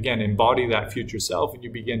 again, embody that future self, and you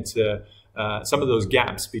begin to some of those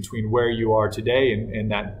gaps between where you are today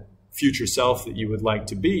and that future self that you would like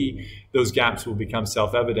to be, those gaps will become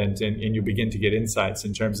self-evident and you begin to get insights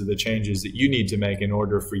in terms of the changes that you need to make in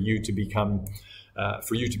order for you to become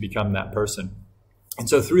that person. And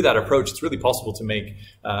so through that approach, it's really possible to make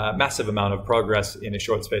a massive amount of progress in a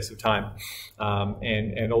short space of time,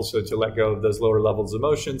 and also to let go of those lower levels of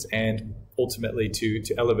emotions, and ultimately to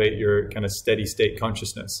elevate your kind of steady state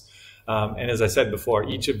consciousness. And as I said before,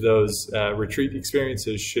 each of those retreat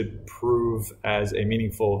experiences should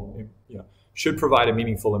should provide a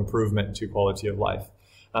meaningful improvement to quality of life.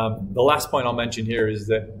 The last point I'll mention here is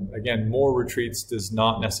that, again, more retreats does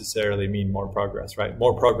not necessarily mean more progress, right?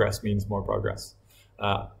 More progress means more progress.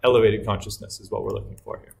 Elevated consciousness is what we're looking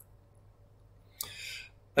for here.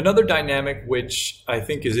 Another dynamic which I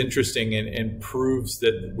think is interesting and proves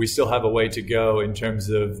that we still have a way to go in terms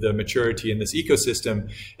of the maturity in this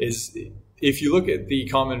ecosystem is, if you look at the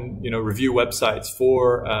common review websites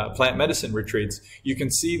for plant medicine retreats, you can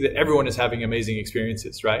see that everyone is having amazing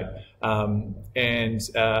experiences, right?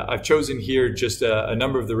 I've chosen here just a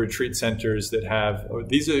number of the retreat centers that have,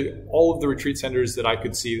 these are all of the retreat centers that I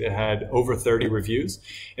could see that had over 30 reviews.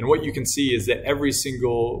 And what you can see is that every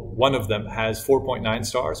single one of them has 4.9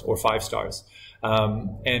 stars or 5 stars.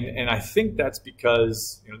 And I think that's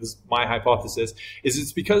because, this is my hypothesis, is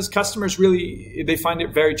it's because customers really, they find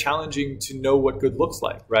it very challenging to know what good looks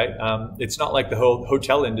like, right? It's not like the whole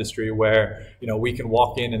hotel industry where, we can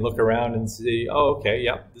walk in and look around and see, oh, okay,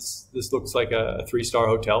 yeah, this looks like a 3-star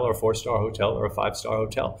hotel or a 4-star hotel or a 5-star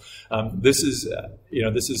hotel. This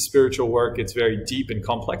is spiritual work. It's very deep and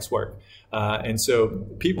complex work. And so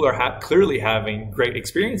people are clearly having great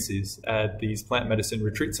experiences at these plant medicine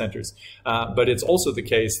retreat centers. But it's also the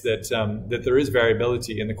case that, that there is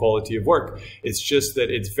variability in the quality of work. It's just that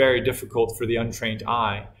it's very difficult for the untrained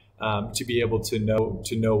eye to be able to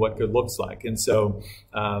know what good looks like. And so,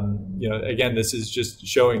 again, this is just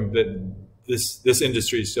showing that this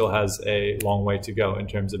industry still has a long way to go in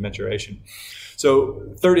terms of maturation.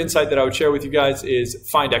 So third insight that I would share with you guys is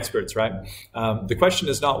find experts, right? The question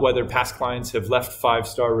is not whether past clients have left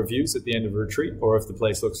 5-star reviews at the end of a retreat or if the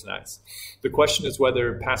place looks nice. The question is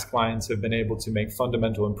whether past clients have been able to make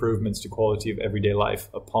fundamental improvements to quality of everyday life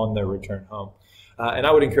upon their return home. And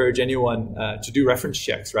I would encourage anyone to do reference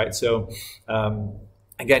checks, right? So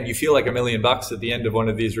again, you feel like $1 million at the end of one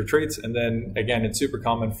of these retreats, and then again, it's super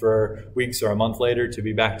common for weeks or a month later to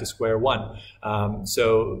be back to square one.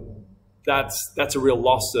 So that's a real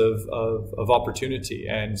loss of opportunity.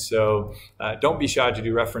 And so don't be shy to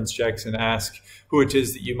do reference checks and ask who it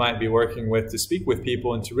is that you might be working with, to speak with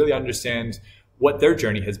people and to really understand what their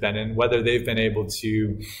journey has been and whether they've been able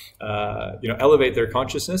to elevate their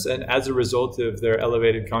consciousness, and as a result of their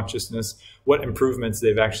elevated consciousness, what improvements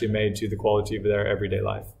they've actually made to the quality of their everyday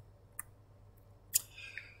life.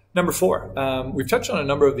 Number 4, we've touched on a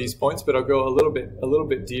number of these points, but I'll go a little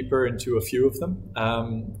bit deeper into a few of them.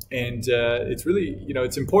 It's really,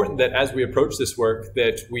 it's important that as we approach this work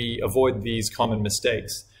that we avoid these common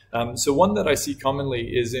mistakes. So one that I see commonly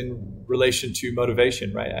is in relation to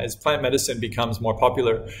motivation, right? As plant medicine becomes more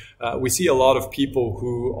popular, we see a lot of people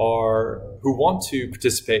who want to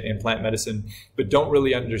participate in plant medicine, but don't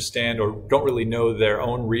really understand or don't really know their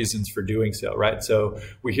own reasons for doing so, right? So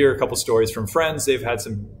we hear a couple stories from friends, they've had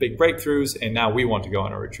some big breakthroughs, and now we want to go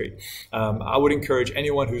on a retreat. I would encourage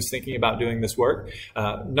anyone who's thinking about doing this work,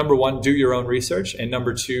 number 1, do your own research, and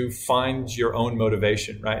number 2, find your own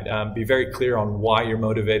motivation, right? Be very clear on why you're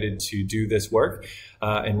motivated to do this work,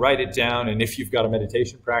 and write it down. And if you've got a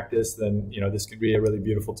meditation practice, then this can be a really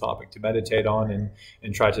beautiful topic to meditate on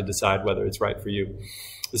and try to decide whether it's right for you.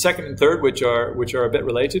 The second and third, which are a bit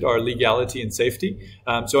related, are legality and safety.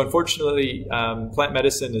 So unfortunately, plant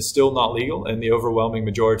medicine is still not legal in the overwhelming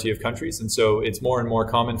majority of countries, and so it's more and more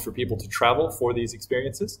common for people to travel for these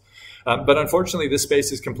experiences. But unfortunately, this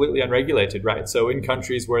space is completely unregulated, right? So in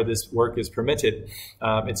countries where this work is permitted,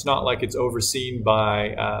 it's not like it's overseen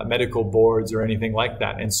by medical boards or anything like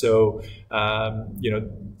that. And so,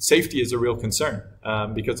 safety is a real concern,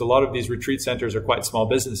 because a lot of these retreat centers are quite small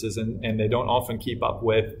businesses, and they don't often keep up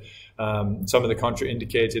with some of the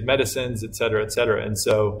contraindicated medicines, et cetera, et cetera. And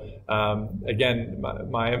so, again,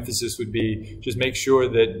 my emphasis would be just make sure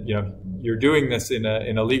that you're doing this in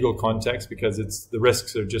a legal context, because the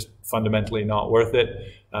risks are just fundamentally not worth it,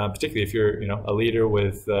 particularly if you're a leader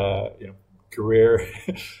with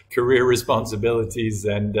career responsibilities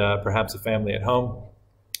and perhaps a family at home.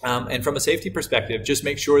 And from a safety perspective, just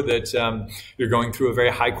make sure that you're going through a very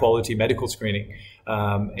high quality medical screening,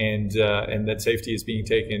 and that safety is being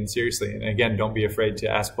taken seriously. And again, don't be afraid to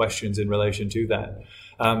ask questions in relation to that.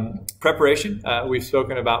 Preparation, we've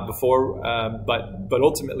spoken about before, but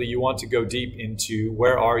ultimately you want to go deep into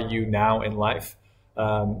where are you now in life,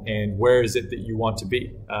 and where is it that you want to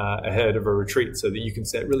be ahead of a retreat, so that you can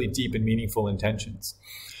set really deep and meaningful intentions.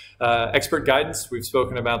 Expert guidance, we've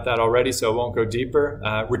spoken about that already, so I won't go deeper.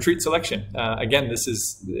 Retreat selection. Again, this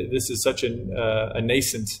is such a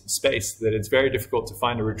nascent space that it's very difficult to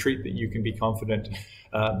find a retreat that you can be confident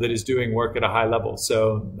that is doing work at a high level.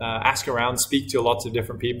 So ask around, speak to lots of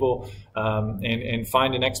different people, and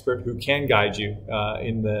find an expert who can guide you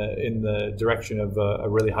in the direction of a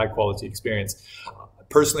really high quality experience.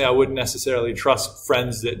 Personally, I wouldn't necessarily trust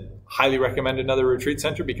friends that highly recommend another retreat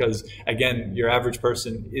center because, again, your average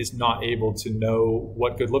person is not able to know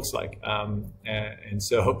what good looks like, and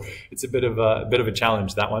so it's a bit of a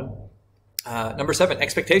challenge, that one. Number 7,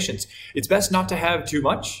 expectations. It's best not to have too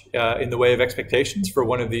much in the way of expectations for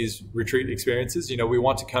one of these retreat experiences. You know, we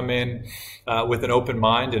want to come in with an open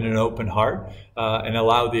mind and an open heart and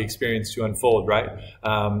allow the experience to unfold, right?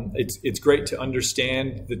 It's great to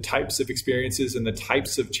understand the types of experiences and the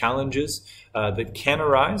types of challenges that can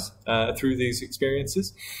arise through these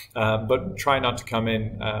experiences, but try not to come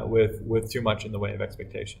in with too much in the way of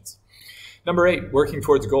expectations. Number 8, working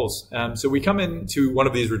towards goals. So we come into one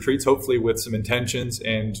of these retreats, hopefully with some intentions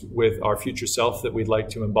and with our future self that we'd like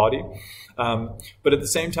to embody. But at the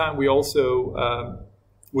same time, we also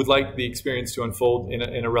would like the experience to unfold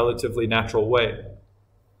in a relatively natural way.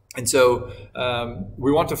 And so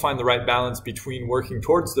we want to find the right balance between working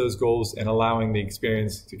towards those goals and allowing the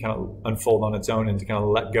experience to kind of unfold on its own and to kind of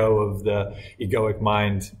let go of the egoic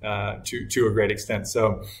mind to a great extent.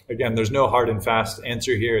 So again, there's no hard and fast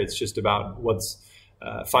answer here. It's just about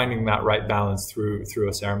finding that right balance through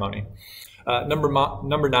a ceremony.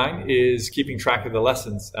 Number 9 is keeping track of the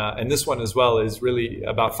lessons. And this one as well is really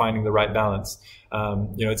about finding the right balance.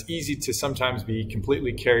 You know, it's easy to sometimes be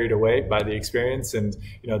completely carried away by the experience. And,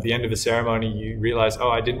 you know, at the end of a ceremony, you realize, oh,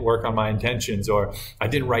 I didn't work on my intentions, or I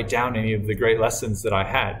didn't write down any of the great lessons that I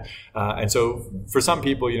had. And so for some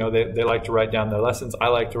people, you know, they like to write down their lessons. I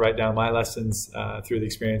like to write down my lessons through the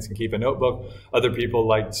experience and keep a notebook. Other people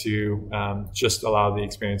like to just allow the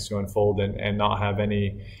experience to unfold and not have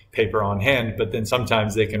any paper on hand, but then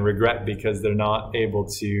sometimes they can regret because they're not able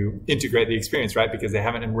to integrate the experience, right? Because they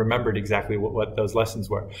haven't remembered exactly what those lessons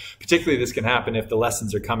were. Particularly this can happen if the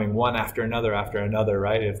lessons are coming one after another,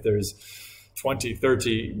 right? If there's 20,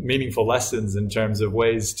 30 meaningful lessons in terms of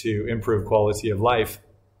ways to improve quality of life,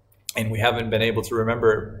 and we haven't been able to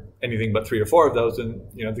remember anything but 3 or 4 of those, and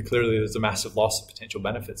you know, clearly there's a massive loss of potential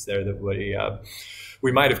benefits there that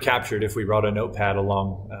we might have captured if we brought a notepad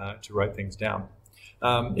along to write things down.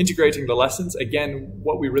 Integrating the lessons, again,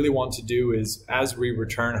 what we really want to do is, as we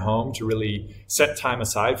return home, to really set time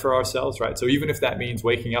aside for ourselves, right? So even if that means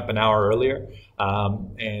waking up an hour earlier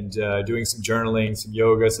and doing some journaling, some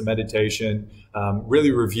yoga, some meditation, really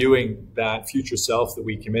reviewing that future self that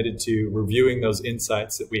we committed to, reviewing those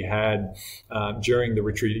insights that we had during the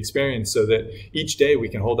retreat experience, so that each day we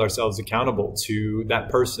can hold ourselves accountable to that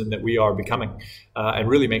person that we are becoming, and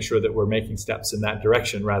really make sure that we're making steps in that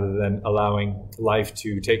direction rather than allowing life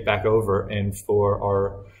to take back over and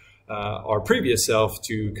for our previous self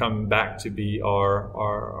to come back to be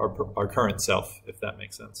our current self, if that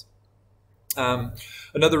makes sense.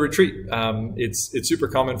 Another retreat. It's super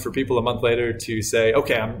common for people a month later to say,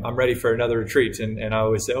 okay, I'm ready for another retreat. And I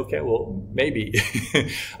always say, okay, well, maybe.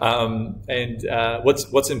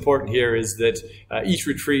 What's important here is that each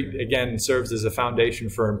retreat, again, serves as a foundation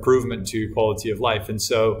for improvement to quality of life. And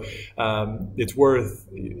so it's worth,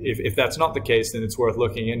 if that's not the case, then it's worth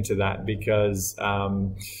looking into that, because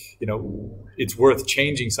you know, it's worth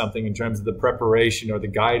changing something in terms of the preparation or the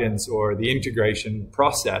guidance or the integration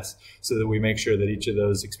process, so that we make sure that each of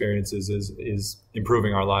those experiences is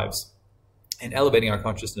improving our lives and elevating our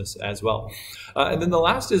consciousness as well. And then the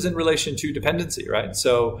last is in relation to dependency, right?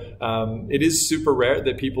 So it is super rare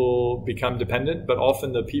that people become dependent, but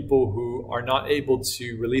often the people who are not able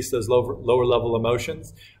to release those lower level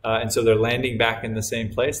emotions, and so they're landing back in the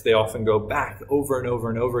same place, they often go back over and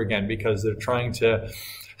over and over again because they're trying to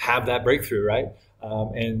have that breakthrough, right?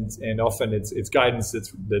 And often it's guidance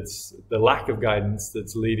that's the lack of guidance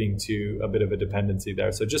that's leading to a bit of a dependency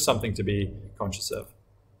there. So just something to be conscious of.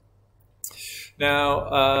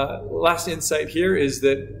 Now, last insight here is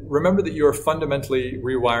that remember that you're fundamentally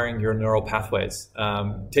rewiring your neural pathways.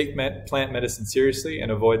 Take plant medicine seriously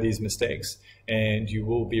and avoid these mistakes, and you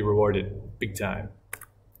will be rewarded big time.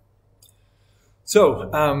 So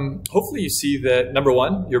hopefully you see that, number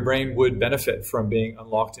 1, your brain would benefit from being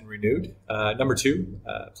unlocked and renewed. Number 2,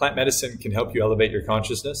 plant medicine can help you elevate your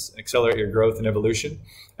consciousness, accelerate your growth and evolution,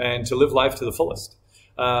 and to live life to the fullest.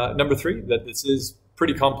 Number 3, that this is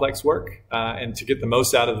pretty complex work, and to get the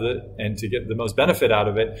most out of it and to get the most benefit out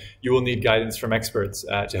of it, you will need guidance from experts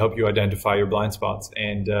to help you identify your blind spots.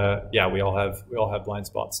 And yeah, we all have blind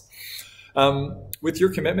spots. With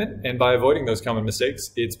your commitment and by avoiding those common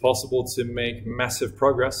mistakes, it's possible to make massive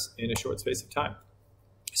progress in a short space of time.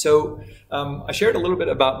 So I shared a little bit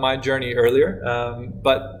about my journey earlier,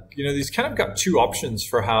 but these kind of got two options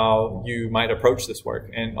for how you might approach this work.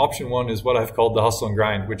 And option one is what I've called the hustle and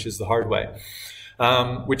grind, which is the hard way,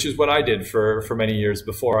 which is what I did for many years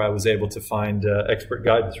before I was able to find expert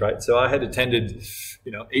guidance, right? So I had attended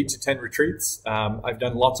 8 to 10 retreats. I've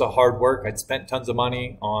done lots of hard work. I'd spent tons of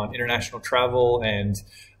money on international travel, and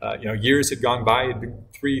years had gone by. It'd been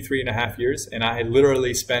 3.5 years, and I had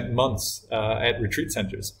literally spent months at retreat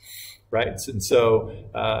centers, right? And so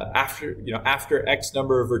after X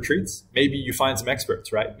number of retreats, maybe you find some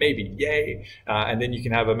experts, right? Maybe, yay, and then you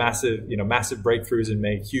can have a massive breakthroughs and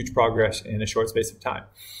make huge progress in a short space of time.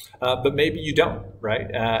 But maybe you don't, right?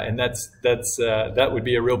 And that would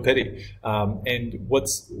be a real pity. And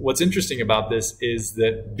what's interesting about this is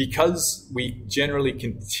that because we generally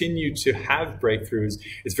continue to have breakthroughs,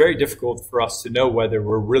 it's very difficult for us to know whether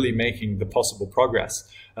we're really making the possible progress.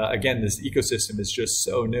 Again, this ecosystem is just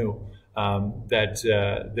so new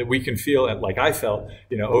that we can feel, like I felt,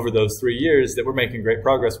 over those 3 years, that we're making great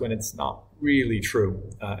progress when it's not really true.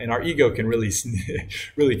 And our ego can really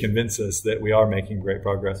convince us that we are making great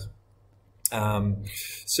progress. Option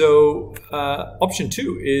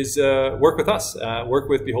two is work with us, work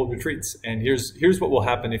with Behold Retreats. And here's what will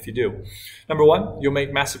happen if you do. Number one, you'll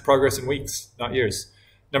make massive progress in weeks, not years.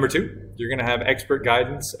 Number two, you're going to have expert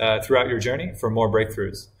guidance throughout your journey for more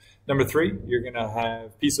breakthroughs. Number three, you're going to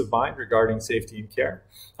have peace of mind regarding safety and care.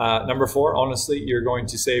 Number four, honestly, you're going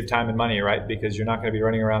to save time and money, right? Because you're not going to be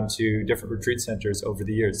running around to different retreat centers over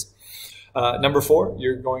the years. Number four,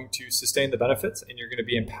 you're going to sustain the benefits, and you're going to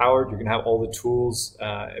be empowered. You're going to have all the tools,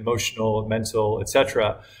 emotional, mental,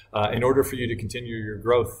 etc., in order for you to continue your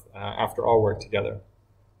growth after our work together.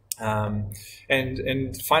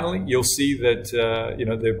 And finally, you'll see that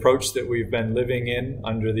the approach that we've been living in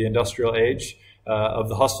under the industrial age of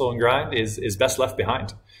the hustle and grind is best left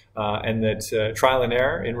behind, and that trial and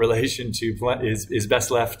error in relation to is best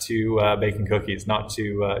left to baking cookies, not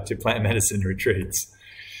to plant medicine retreats.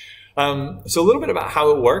 So a little bit about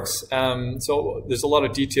how it works. So there's a lot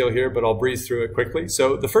of detail here, but I'll breeze through it quickly.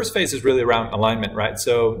 So the first phase is really around alignment, right?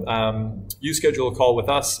 So you schedule a call with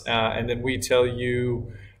us, and then we tell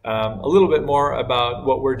you a little bit more about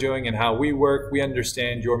what we're doing and how we work. We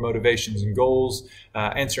understand your motivations and goals,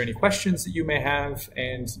 answer any questions that you may have,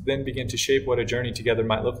 and then begin to shape what a journey together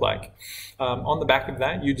might look like. On the back of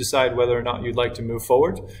that, you decide whether or not you'd like to move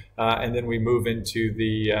forward, and then we move into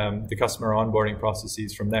the customer onboarding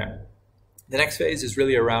processes from there. The next phase is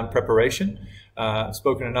really around preparation. I've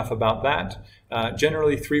spoken enough about that.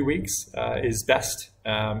 Generally, 3 weeks is best,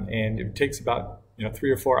 and it takes about 3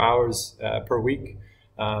 or 4 hours per week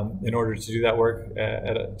in order to do that work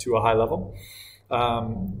to a high level.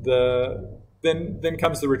 Then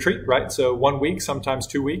comes the retreat, right? So 1 week, sometimes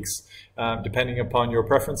 2 weeks, depending upon your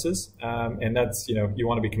preferences. And that's, you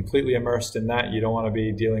want to be completely immersed in that. You don't want to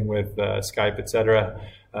be dealing with Skype, etc.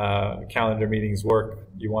 Calendar meetings work.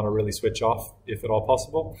 You want to really switch off if at all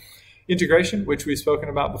possible. Integration, which we've spoken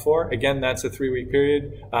about before. Again, that's a 3-week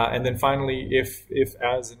period. And then finally, if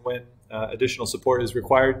as and when additional support is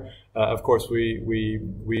required, of course,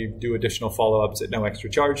 we do additional follow-ups at no extra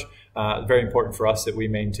charge. Very important for us that we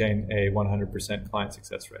maintain a 100% client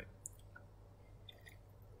success rate.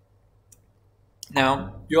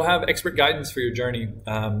 Now, you'll have expert guidance for your journey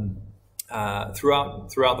throughout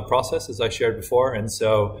the process, as I shared before. And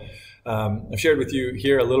so I've shared with you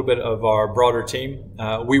here a little bit of our broader team.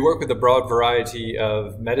 We work with a broad variety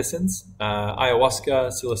of medicines,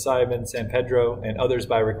 ayahuasca, psilocybin, San Pedro, and others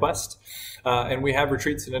by request. And we have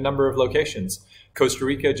retreats in a number of locations: Costa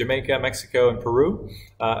Rica, Jamaica, Mexico, and Peru,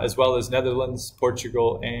 as well as Netherlands,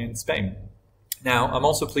 Portugal, and Spain. Now, I'm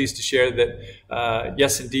also pleased to share that,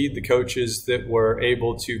 yes, indeed, the coaches that were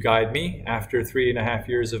able to guide me after 3.5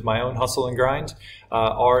 years of my own hustle and grind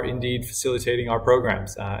are indeed facilitating our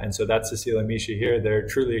programs. And so that's Cecile and Misha here. They're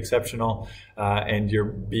truly exceptional, and you'll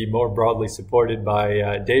be more broadly supported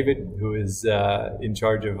by David, who is in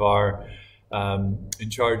charge of our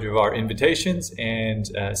invitations, and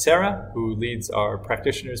Sarah, who leads our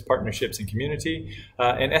practitioners, partnerships, and community,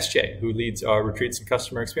 and SJ, who leads our retreats and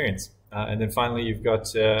customer experience. And then finally, you've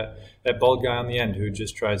got that bald guy on the end who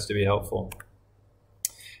just tries to be helpful.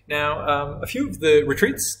 Now, a few of the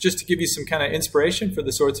retreats, just to give you some kind of inspiration for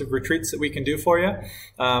the sorts of retreats that we can do for you.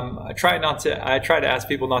 I try to ask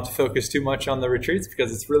people not to focus too much on the retreats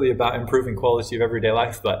because it's really about improving quality of everyday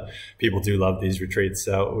life, but people do love these retreats,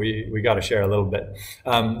 so we got to share a little bit.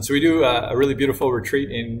 So we do a really beautiful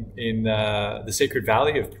retreat in the Sacred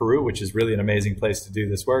Valley of Peru, which is really an amazing place to do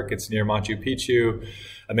this work. It's near Machu Picchu.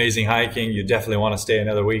 Amazing hiking. You definitely want to stay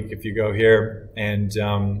another week if you go here. And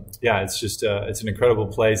yeah, it's just it's an incredible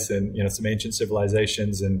place, and some ancient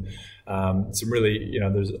civilizations, and some really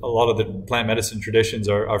there's a lot of the plant medicine traditions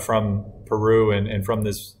are from Peru and from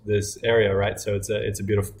this area, right? So it's a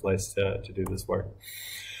beautiful place to do this work.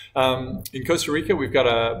 In Costa Rica, we've got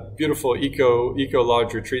a beautiful eco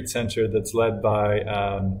lodge retreat center that's led by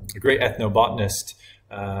a great ethnobotanist,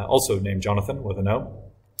 also named Jonathan with an O.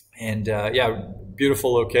 And yeah,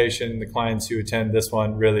 beautiful location. The clients who attend this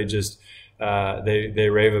one really just they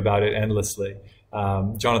rave about it endlessly.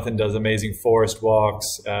 Jonathan does amazing forest walks.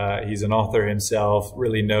 He's an author himself.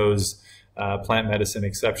 Really knows plant medicine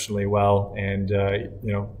exceptionally well, and a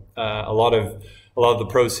lot of the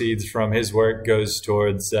proceeds from his work goes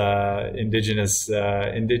towards indigenous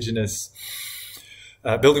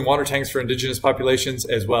building water tanks for indigenous populations,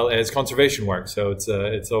 as well as conservation work. So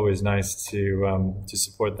it's always nice to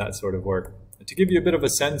support that sort of work. To give you a bit of a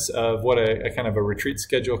sense of what a kind of a retreat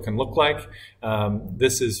schedule can look like,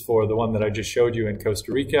 this is for the one that I just showed you in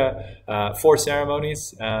Costa Rica. 4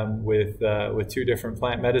 ceremonies with 2 different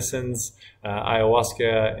plant medicines,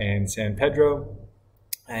 ayahuasca and San Pedro.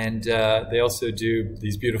 And they also do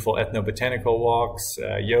these beautiful ethnobotanical walks,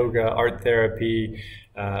 yoga, art therapy,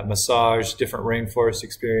 massage, different rainforest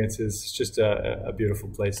experiences. It's just a beautiful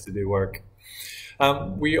place to do work.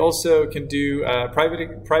 We also can do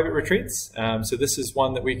private retreats. So this is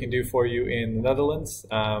one that we can do for you in the Netherlands,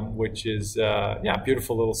 which is yeah,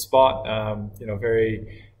 beautiful little spot.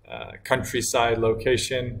 Very countryside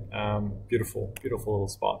location. Beautiful little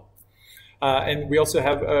spot. And we also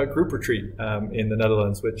have a group retreat in the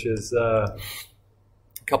Netherlands, which is a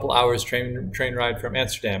couple hours train ride from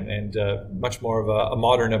Amsterdam, and much more of a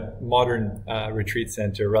modern retreat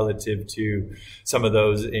center relative to some of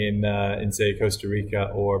those in say Costa Rica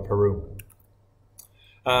or Peru.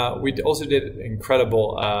 We also did an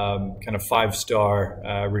incredible kind of 5-star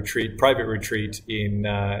private retreat in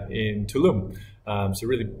Tulum. So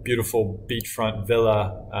really beautiful beachfront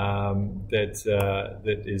villa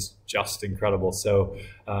that is just incredible. So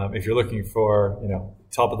if you're looking for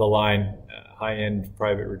top of the line high-end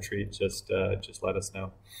private retreat, just let us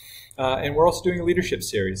know. And we're also doing a leadership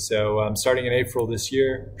series. So starting in April this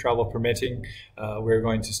year, travel permitting, we're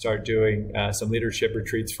going to start doing some leadership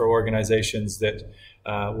retreats for organizations that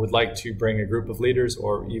would like to bring a group of leaders,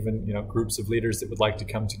 or even groups of leaders that would like to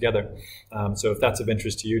come together. So if that's of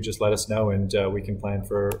interest to you, just let us know, and we can plan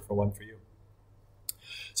for one for you.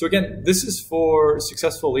 So again, this is for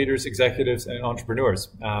successful leaders, executives, and entrepreneurs.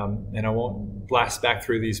 And I won't blast back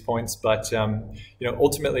through these points, but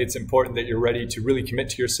ultimately it's important that you're ready to really commit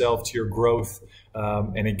to yourself, to your growth,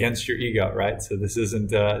 and against your ego, right? So this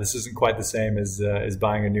isn't quite the same as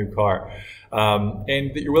buying a new car,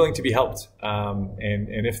 and that you're willing to be helped.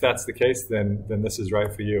 And if that's the case, then this is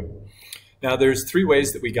right for you. Now, there's 3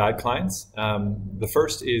 ways that we guide clients. The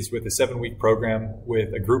first is with a 7-week program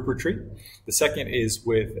with a group retreat. The second is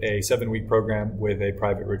with a 7-week program with a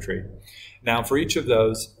private retreat. Now, for each of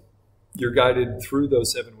those, you're guided through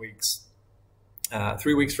those 7 weeks.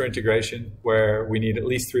 3 weeks for integration, where we need at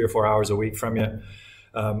least 3 or 4 hours a week from you.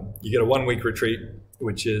 You get a 1-week retreat,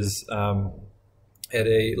 which is at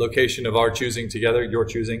a location of our choosing together, your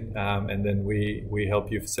choosing, and then we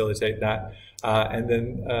help you facilitate that. And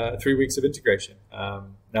then 3 weeks of integration.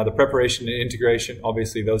 Now the preparation and integration,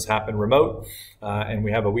 obviously those happen remote, and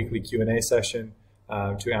we have a weekly Q&A session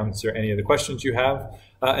to answer any of the questions you have.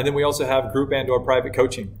 And then we also have group and or private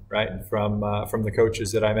coaching, right, from the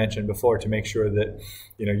coaches that I mentioned before, to make sure that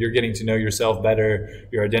you're getting to know yourself better,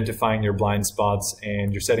 you're identifying your blind spots,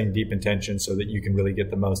 and you're setting deep intention so that you can really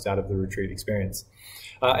get the most out of the retreat experience.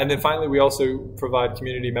 And then finally, we also provide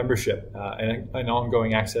community membership and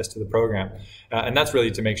ongoing access to the program. And that's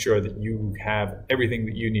really to make sure that you have everything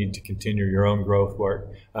that you need to continue your own growth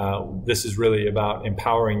work. This is really about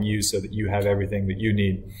empowering you so that you have everything that you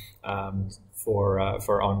need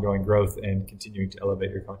for ongoing growth and continuing to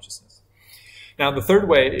elevate your consciousness. Now, the third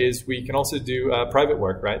way is we can also do private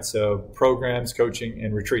work, right? So programs, coaching,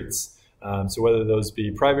 and retreats. So whether those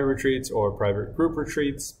be private retreats or private group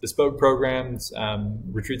retreats, bespoke programs,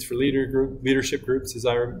 retreats for leadership groups, as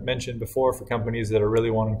I mentioned before, for companies that are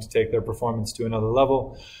really wanting to take their performance to another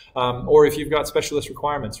level, or if you've got specialist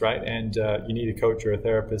requirements, right, and you need a coach or a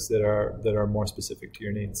therapist that are more specific to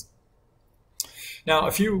your needs. Now,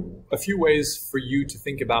 a few ways for you to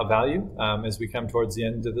think about value as we come towards the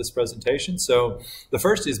end of this presentation. So the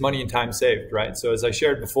first is money and time saved, right? So as I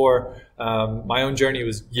shared before, my own journey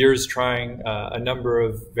was years trying a number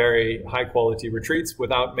of very high quality retreats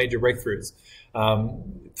without major breakthroughs.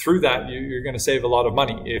 Through that, you're going to save a lot of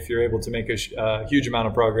money if you're able to make a huge amount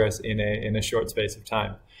of progress in a short space of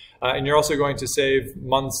time. And you're also going to save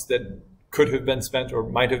months that could have been spent or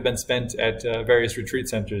might have been spent at various retreat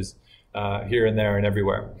centers here and there and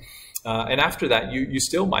everywhere. And after that, you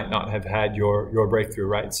still might not have had your breakthrough,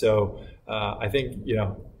 right? So I think,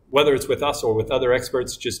 whether it's with us or with other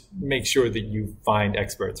experts, just make sure that you find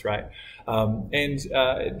experts, right? And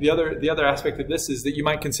the other aspect of this is that you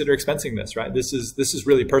might consider expensing this, right? This is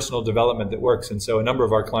really personal development that works. And so a number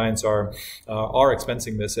of our clients are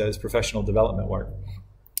expensing this as professional development work.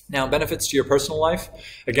 Now, benefits to your personal life.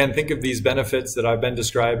 Again, think of these benefits that I've been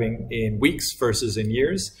describing in weeks versus in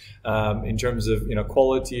years, in terms of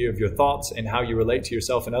quality of your thoughts and how you relate to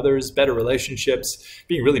yourself and others, better relationships,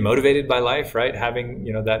 being really motivated by life, right? Having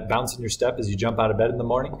that bounce in your step as you jump out of bed in the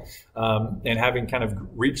morning, and having kind of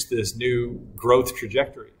reached this new growth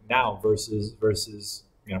trajectory now versus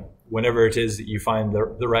whenever it is that you find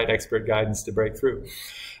the right expert guidance to break through.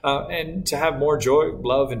 And to have more joy,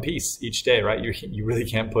 love, and peace each day, right? You really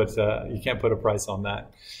can't put a price on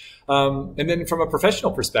that. And then from a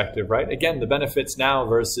professional perspective, right? Again, the benefits now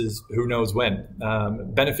versus who knows when.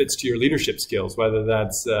 Benefits to your leadership skills, whether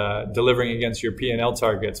that's delivering against your P&L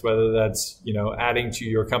targets, whether that's adding to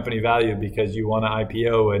your company value because you want to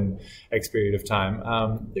IPO in X period of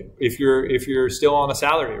time. If you're still on a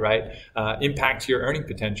salary, right? Impact your earning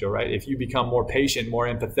potential, right? If you become more patient, more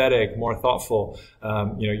empathetic, more thoughtful,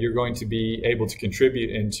 you're going to be able to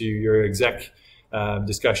contribute into your exec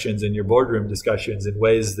discussions and your boardroom discussions in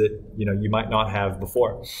ways that you might not have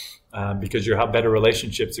before, because you have better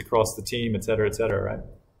relationships across the team, et cetera, right?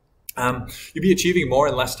 You'll be achieving more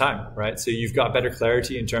in less time, right? So you've got better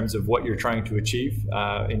clarity in terms of what you're trying to achieve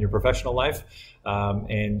in your professional life,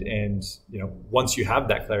 and once you have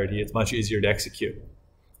that clarity, it's much easier to execute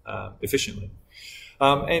efficiently.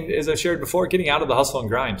 And as I shared before, getting out of the hustle and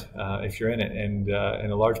grind, if you're in it, and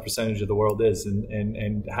a large percentage of the world is,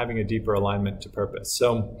 and having a deeper alignment to purpose.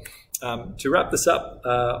 So to wrap this up,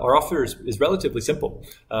 our offer is relatively simple: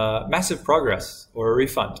 massive progress or a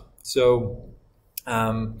refund. So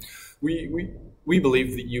we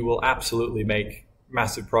believe that you will absolutely make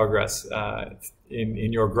massive progress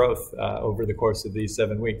in your growth over the course of these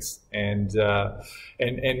 7 weeks, and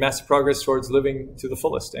massive progress towards living to the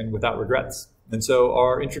fullest and without regrets. And so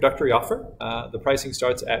our introductory offer, the pricing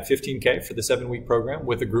starts at $15K for the 7-week program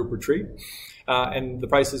with a group retreat. And the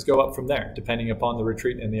prices go up from there, depending upon the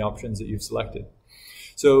retreat and the options that you've selected.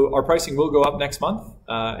 So our pricing will go up next month,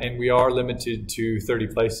 and we are limited to 30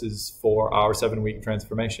 places for our 7-week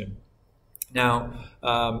transformation. Now,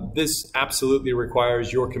 this absolutely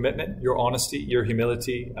requires your commitment, your honesty, your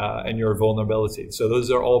humility, and your vulnerability. So those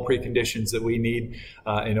are all preconditions that we need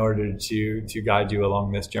in order to guide you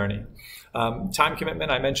along this journey. Time commitment,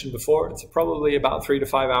 I mentioned before, it's probably about 3 to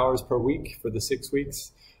 5 hours per week for the 6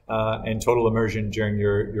 weeks, and total immersion during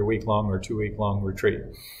your week-long or 2-week-long retreat.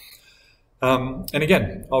 And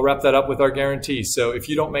again, I'll wrap that up with our guarantee. So if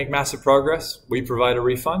you don't make massive progress, we provide a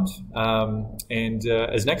refund.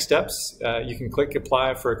 As next steps, you can click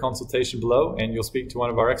apply for a consultation below, and you'll speak to one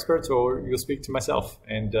of our experts, or you'll speak to myself,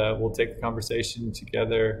 and we'll take the conversation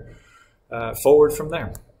together forward from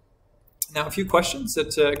there. Now, a few questions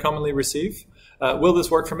that commonly receive. Will this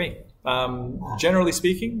work for me? Generally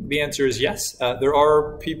speaking, the answer is yes. There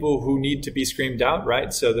are people who need to be screamed out,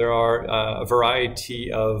 right? So there are a variety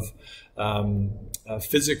of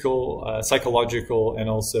physical, psychological, and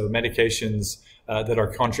also medications that are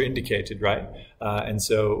contraindicated, right? And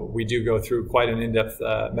so we do go through quite an in-depth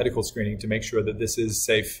medical screening to make sure that this is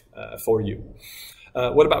safe for you.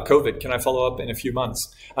 What about COVID? Can I follow up in a few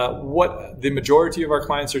months? What the majority of our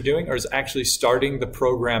clients are doing is actually starting the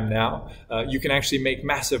program now. You can actually make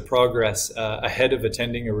massive progress ahead of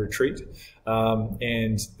attending a retreat,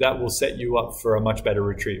 and that will set you up for a much better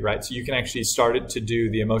retreat, right? So you can actually start it to do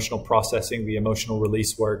the emotional processing, the emotional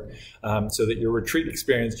release work, so that your retreat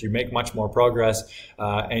experience, you make much more progress,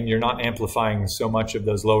 and you're not amplifying so much of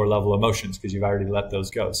those lower level emotions because you've already let those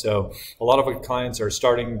go. So a lot of our clients are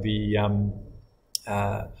starting the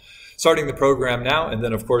starting the program now, and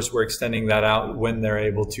then of course we're extending that out when they're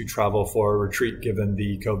able to travel for a retreat given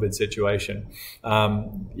the COVID situation.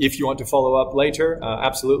 If you want to follow up later,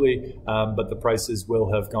 absolutely, but the prices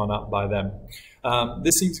will have gone up by then.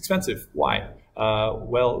 This seems expensive. Why?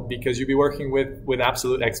 Well, because you'll be working with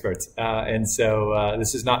absolute experts, and so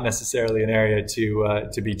this is not necessarily an area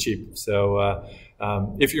to be cheap. So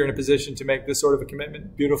if you're in a position to make this sort of a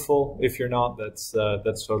commitment, beautiful. If you're not, that's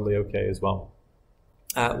totally okay as well.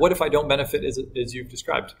 What if I don't benefit as you've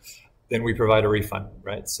described? Then we provide a refund,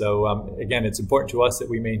 right? So again, it's important to us that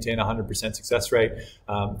we maintain a 100% success rate.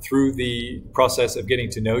 Through the process of getting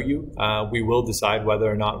to know you, we will decide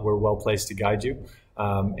whether or not we're well placed to guide you.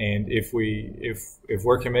 And if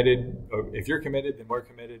we're committed, or if you're committed, then we're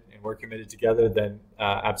committed, and we're committed together, then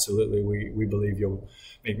absolutely we believe you'll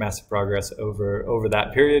make massive progress over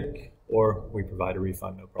that period, or we provide a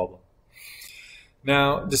refund, no problem.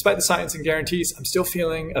 Now, despite the science and guarantees, I'm still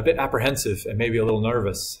feeling a bit apprehensive and maybe a little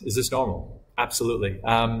nervous. Is this normal? Absolutely.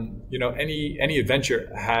 You know, any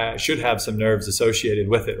adventure should have some nerves associated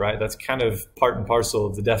with it, right? That's kind of part and parcel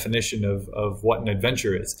of the definition of what an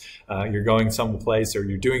adventure is. You're going someplace, or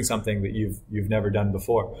you're doing something that you've never done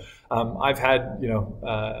before. I've had, you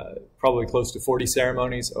know, probably close to 40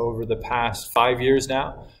 ceremonies over the past 5 years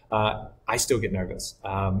now. I still get nervous,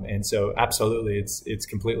 and so absolutely, it's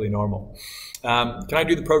completely normal. Can I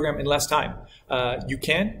do the program in less time? You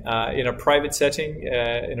can. In a private setting,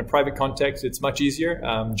 in a private context, it's much easier.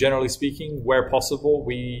 Generally speaking, where possible,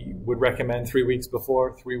 we would recommend 3 weeks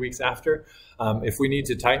before, 3 weeks after. If we need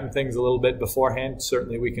to tighten things a little bit beforehand,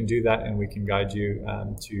 certainly we can do that, and we can guide you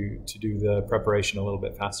to do the preparation a little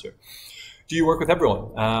bit faster. Do you work with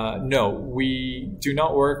everyone? No, we do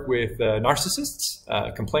not work with narcissists,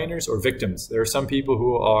 complainers, or victims. There are some people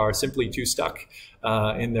who are simply too stuck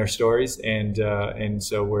in their stories, and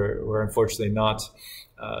so we're unfortunately not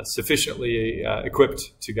sufficiently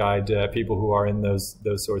equipped to guide people who are in those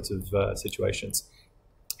sorts of situations.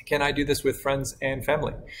 Can I do this with friends and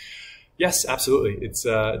family? Yes, absolutely. It's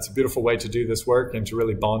a beautiful way to do this work and to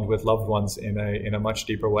really bond with loved ones in a much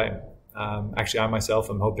deeper way. Actually, I myself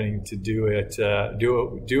am hoping to do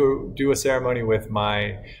a ceremony with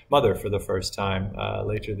my mother for the first time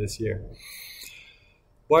later this year.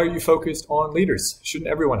 Why are you focused on leaders? Shouldn't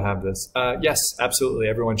everyone have this? Yes, absolutely.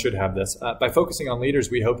 Everyone should have this. By focusing on leaders,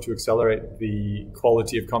 we hope to accelerate the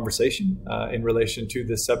quality of conversation in relation to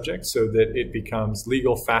this subject so that it becomes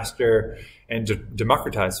legal faster and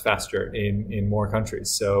democratized faster in more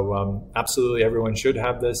countries. So absolutely, everyone should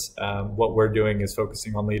have this. What we're doing is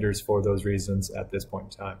focusing on leaders for those reasons at this point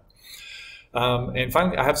in time. And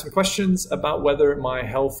finally, I have some questions about whether my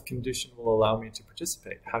health condition will allow me to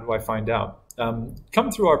participate. How do I find out?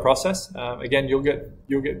 Come through our process. Again, you'll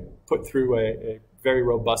get put through a very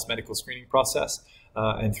robust medical screening process,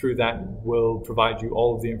 and through that, we'll provide you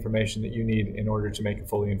all of the information that you need in order to make a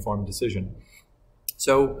fully informed decision.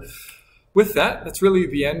 So, with that, that's really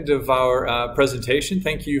the end of our presentation.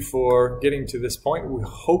 Thank you for getting to this point. We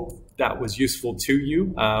hope that was useful to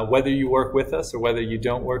you, whether you work with us or whether you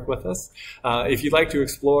don't work with us. If you'd like to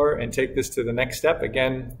explore and take this to the next step,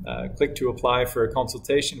 again, click to apply for a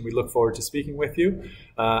consultation. We look forward to speaking with you.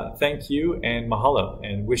 Thank you and mahalo,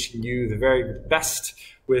 and wishing you the very best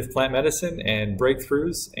with plant medicine and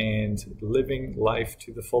breakthroughs and living life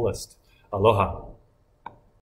to the fullest. Aloha.